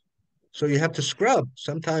stains. So you have to scrub.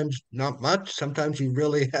 Sometimes not much. Sometimes you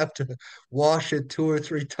really have to wash it 2 or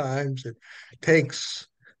 3 times. It takes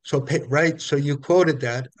right. So you quoted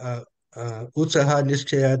that Utsaha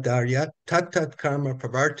Nischaya Daryat Tat Tat Karma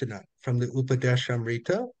Pravartana from the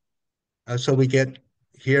Upadeshamrita. So we get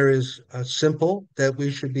here is simple, that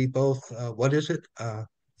we should be both, what is it?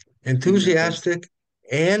 Enthusiastic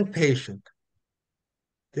and patient.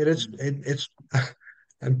 That it's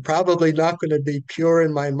I'm probably not going to be pure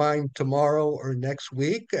in my mind tomorrow or next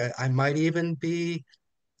week. I might even be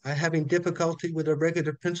having difficulty with the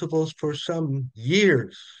regular principles for some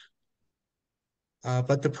years.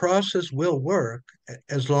 But the process will work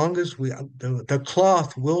as long as the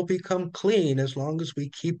cloth will become clean as long as we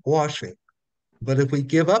keep washing. But if we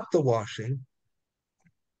give up the washing,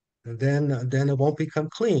 then it won't become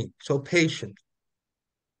clean. So patient.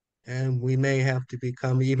 And we may have to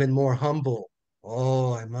become even more humble.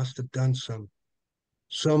 Oh, I must have done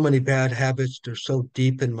so many bad habits. They're so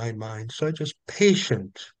deep in my mind. So just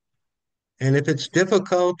patient. And if it's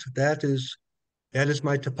difficult, that is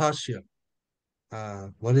my tapasya.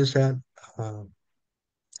 What is that? Uh,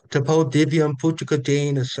 Tapo divyam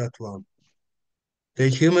puchakadena sattvam. The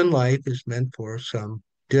human life is meant for some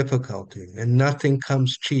difficulty, and nothing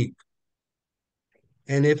comes cheap.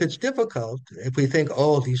 And if it's difficult, if we think,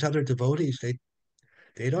 oh, these other devotees,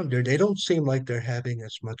 they don't seem like they're having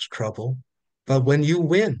as much trouble. But when you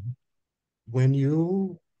win, when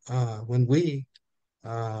we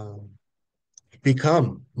uh,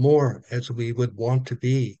 become more as we would want to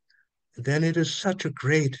be, then it is such a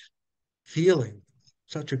great feeling,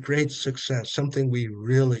 such a great success, something we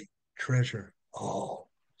really treasure. Oh,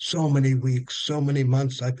 so many weeks, so many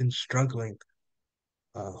months I've been struggling.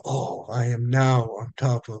 I am now on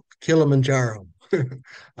top of Kilimanjaro.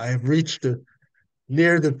 I have reached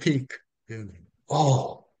near the peak. And,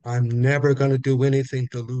 I'm never going to do anything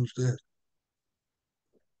to lose this.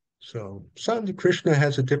 So, Sadhu Krishna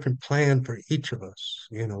has a different plan for each of us.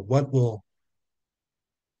 What will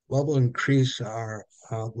increase our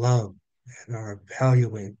love and our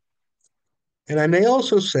valuing. And I may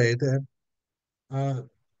also say that uh,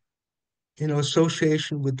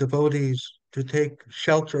 association with devotees to take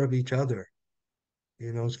shelter of each other.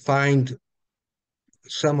 Find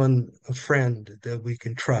someone, a friend that we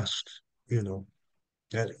can trust.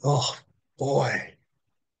 That, oh boy,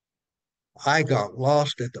 I got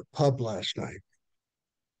lost at the pub last night.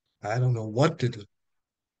 I don't know what to do.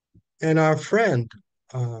 And our friend,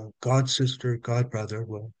 god sister, god brother,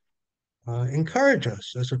 will encourage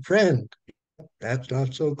us as a friend. That's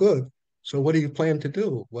not so good. So what do you plan to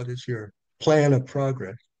do? What is your plan of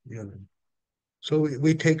progress? So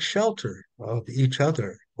we take shelter of each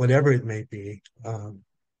other, whatever it may be,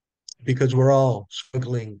 because we're all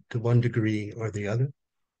struggling to one degree or the other.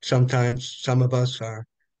 Sometimes some of us are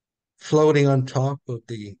floating on top of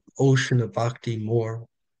the ocean of bhakti more.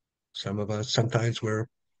 Sometimes we're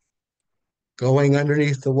going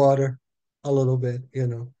underneath the water a little bit,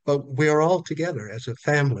 but we are all together as a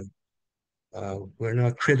family. We're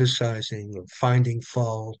not criticizing or finding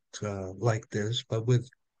fault like this, but with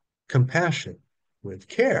compassion, with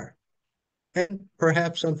care, and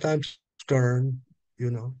perhaps sometimes stern.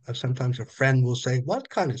 Sometimes a friend will say, "What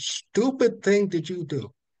kind of stupid thing did you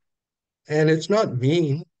do?" And it's not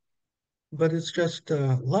mean, but it's just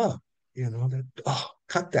love. That,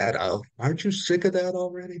 cut that out. Aren't you sick of that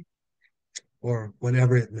already? Or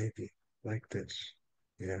whatever it may be, like this.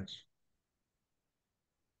 Yes.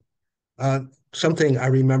 Something I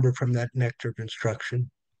remember from that nectar of instruction,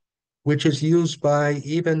 which is used by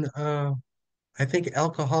even, I think,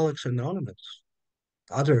 Alcoholics Anonymous,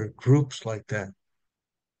 other groups like that,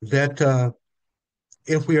 that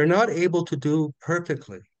if we are not able to do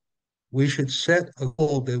perfectly, we should set a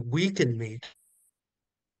goal that we can meet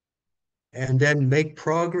and then make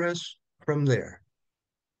progress from there.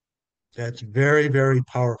 That's very, very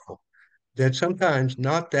powerful. That sometimes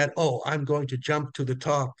not that, oh, I'm going to jump to the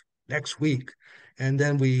top next week. And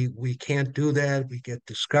then we can't do that. We get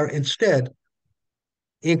discouraged. Instead,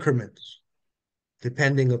 increments,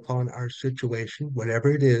 depending upon our situation,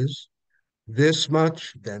 whatever it is, this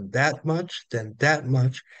much, then that much.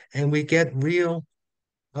 And we get real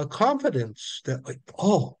confidence that, like,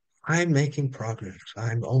 oh, I'm making progress.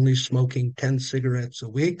 I'm only smoking 10 cigarettes a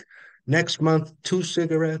week. Next month, 2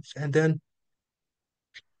 cigarettes. And then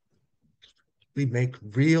we make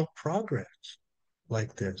real progress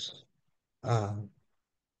like this. Uh,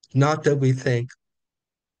 Not that we think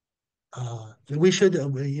we should,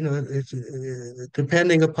 it's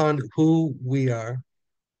depending upon who we are,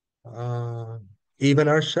 uh, even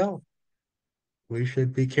ourselves. We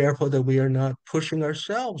should be careful that we are not pushing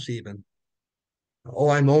ourselves even. Oh,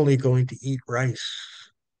 I'm only going to eat rice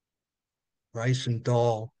and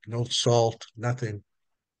dal, no salt, nothing.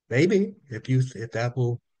 Maybe if that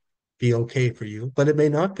will be okay for you, but it may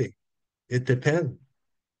not be. It depends.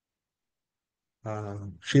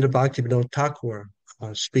 Srila Bhaktivinoda Thakur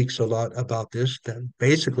speaks a lot about this, that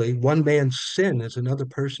basically one man's sin is another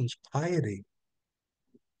person's piety.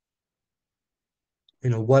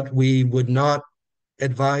 What we would not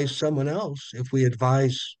advise someone else, if we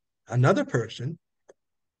advise another person,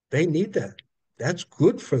 they need that. That's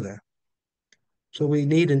good for them. So we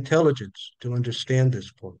need intelligence to understand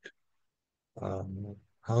this point,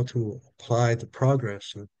 how to apply the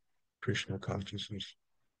progress of Krishna consciousness.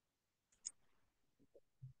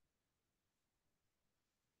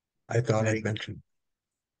 I thought I'd mention.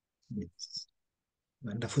 Yes.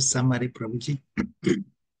 Wonderful summary, Prabhuji.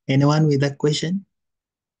 Anyone with a question?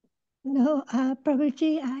 No,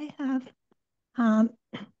 Prabhuji, I have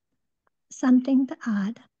something to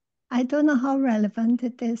add. I don't know how relevant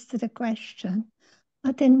it is to the question,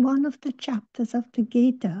 but in one of the chapters of the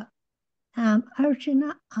Gita,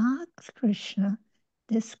 Arjuna asks Krishna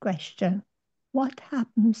this question: what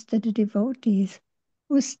happens to the devotees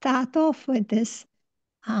who start off with this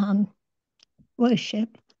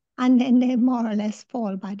worship and then they more or less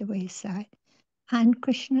fall by the wayside? And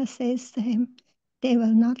Krishna says to him, they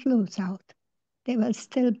will not lose out. They will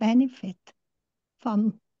still benefit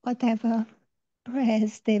from whatever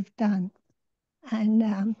prayers they've done.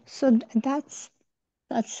 And so that's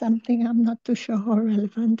something I'm not too sure how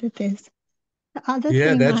relevant it is. The other Yeah,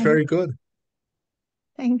 thing that's very good.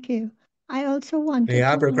 Thank you. I also wanted to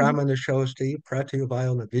know. Neyabrahmana shosti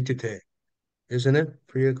pratyavayana vidyate. Isn't it,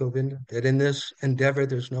 Priya Govinda? That in this endeavor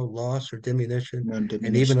there's no loss or diminution,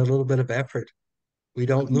 and even a little bit of effort. We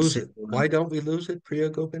don't lose it. Why don't we lose it, Priya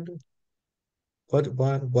Govinda?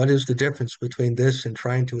 What is the difference between this and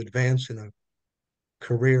trying to advance in a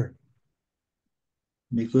career?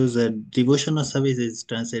 Because devotional service is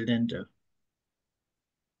transcendental.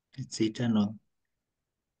 It's eternal.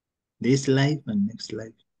 This life and next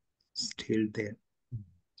life, still there,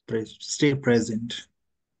 still present.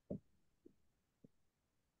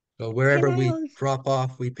 So wherever we drop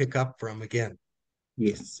off, we pick up from again.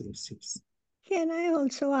 Yes, yes, yes. Can I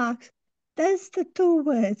also ask, does the two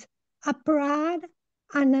words, aparad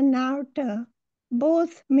and anartha,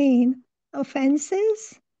 both mean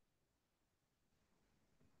offenses?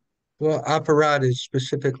 Well, aparad is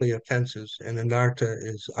specifically offenses, and anartha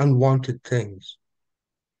is unwanted things,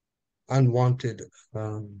 unwanted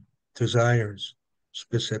desires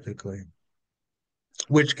specifically,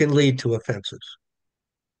 which can lead to offenses.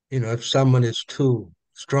 If someone is too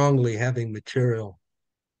strongly having material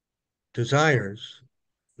desires,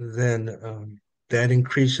 then that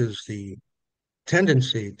increases the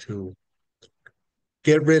tendency to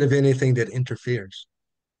get rid of anything that interferes.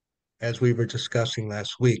 As we were discussing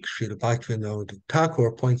last week, Srila Bhaktivinoda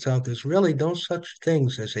Thakur points out there's really no such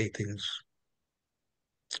things as atheists,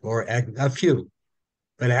 or a few.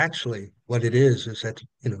 But actually, what it is that,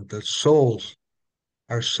 the souls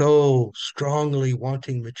are so strongly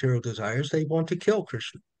wanting material desires, they want to kill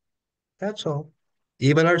Krishna. That's all.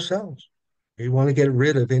 Even ourselves. We want to get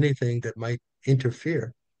rid of anything that might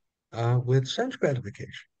interfere with sense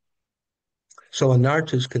gratification. So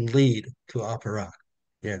anarthas can lead to aparat.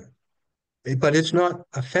 Yeah. But it's not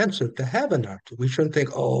offensive to have anartha. We shouldn't think,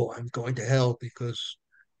 oh, I'm going to hell because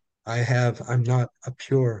I'm not a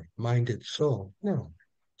pure-minded soul. No.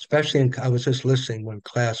 Especially I was just listening when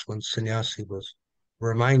sannyasi was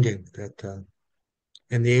reminding that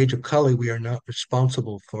in the age of Kali, we are not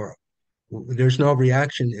responsible for, there's no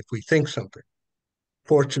reaction if we think something,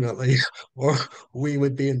 fortunately, or we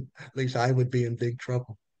would be at least I would be in big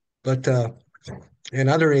trouble. But in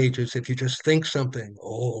other ages, if you just think something,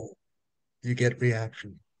 oh, you get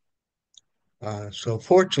reaction. So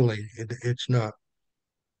fortunately, it's not.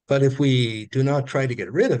 But if we do not try to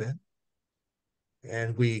get rid of it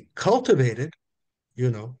and we cultivate it,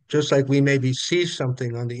 just like we maybe see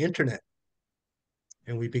something on the internet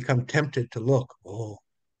and we become tempted to look, oh,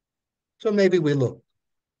 so maybe we look,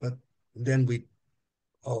 but then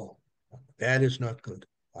oh, that is not good.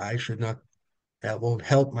 I should not, that won't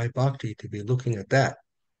help my bhakti to be looking at that.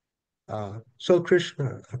 So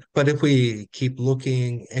Krishna, but if we keep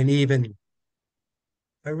looking and even,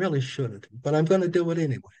 I really shouldn't, but I'm going to do it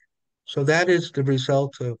anyway. So that is the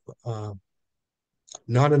result of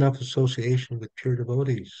not enough association with pure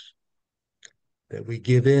devotees, that we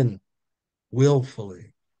give in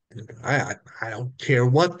willfully. I don't care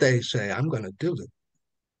what they say, I'm going to do it.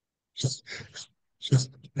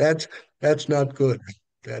 That's not good.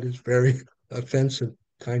 That is very offensive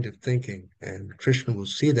kind of thinking, and Krishna will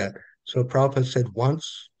see that. So Prabhupada said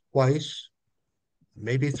once, twice,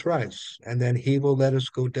 maybe thrice, and then he will let us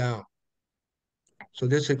go down. So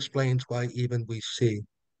this explains why even we see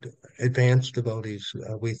advanced devotees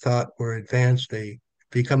we thought were advanced, they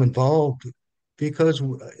become involved because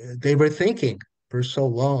they were thinking for so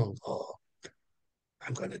long. Oh,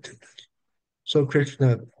 I'm going to do this. So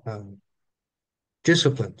Krishna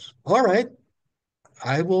disciplines. All right,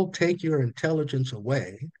 I will take your intelligence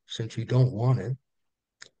away since you don't want it,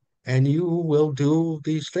 and you will do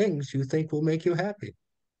these things you think will make you happy.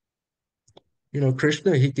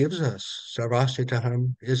 Krishna, he gives us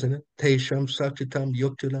sarasitaham, isn't it? Tesham sachitam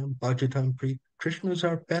yuktilam bhajatam pri. Krishna's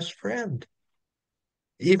our best friend.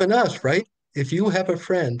 Even us, right? If you have a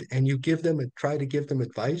friend and you try to give them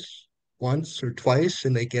advice once or twice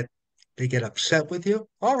and they get upset with you,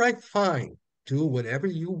 all right, fine. Do whatever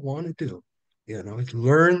you want to do.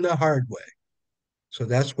 Learn the hard way. So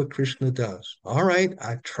that's what Krishna does. All right,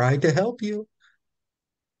 I've tried to help you.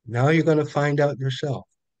 Now you're going to find out yourself.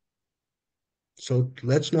 So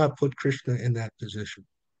let's not put Krishna in that position.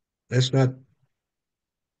 Let's not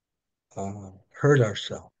hurt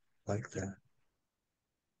ourselves like that.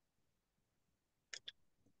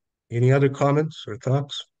 Any other comments or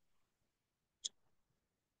thoughts?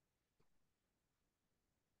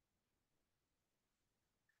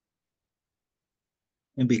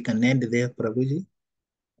 Maybe we can end there, Prabhuji.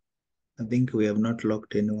 I think we have not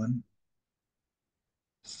locked anyone.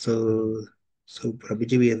 So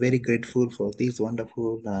Prabhuji, we are very grateful for this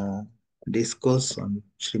wonderful discourse on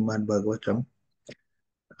Srimad Bhagavatam.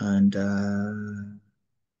 And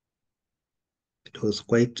it was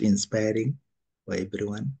quite inspiring for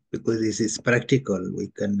everyone because this is practical. We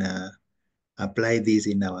can apply this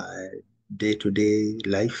in our day-to-day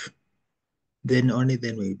life. Then only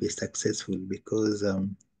then we'll be successful because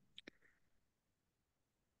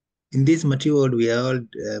in this material world, we are all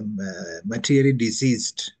materially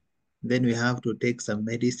diseased. Then we have to take some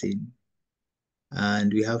medicine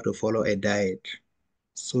and we have to follow a diet.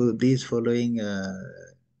 So this following,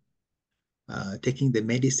 taking the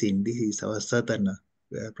medicine, this is our sadhana.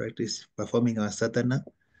 We are performing our sadhana,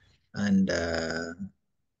 and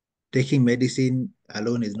taking medicine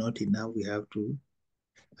alone is not enough. We have to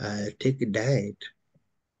take a diet,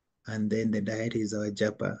 and then the diet is our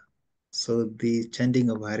japa. So the chanting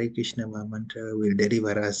of Hare Krishna mantra will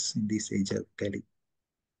deliver us in this age of Kali.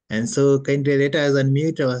 And so kindly let us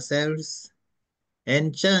unmute ourselves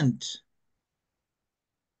and chant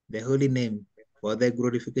the holy name for the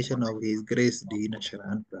glorification of His grace, Dina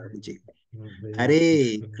Sharan Prabhuji.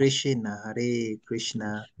 Hare Krishna, Hare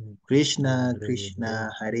Krishna, Krishna Krishna,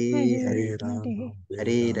 Hare Hare,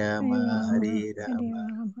 Hare Rama, Hare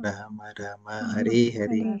Rama, Rama Rama, Hare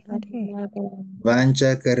Hare.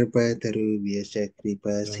 Vancha karpa taru vyasha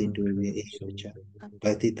kripa sindhu vya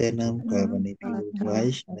patitanam pavanebhyo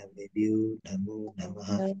vaishnavebhyo namo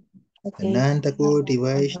namaha. Ananta Koti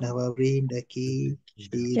Vaishnava Vrinda Ki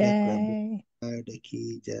Shira Prabhupada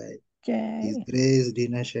Ki Jai. His Jai, Grace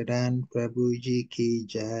Dina Sharan Prabhuji Ki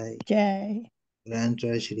Jai. Jai,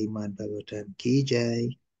 Rantra Shrimad Bhagavatam Ki Jai.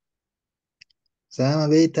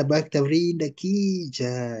 Samaveta Bhakta Vrinda Ki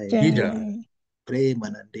Jai. Jai.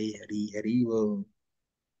 Premanande Hari Hari Wo.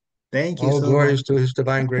 Thank you All so much. glories to His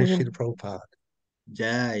Divine Grace, Srila Prabhupada.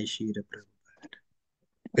 Jai Shira Prabhupada.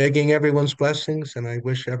 Begging everyone's blessings, and I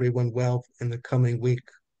wish everyone well in the coming week.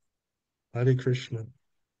 Hare Krishna.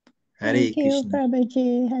 Hare Thank you, Krishna.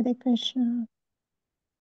 Prabhuji. Hare Krishna.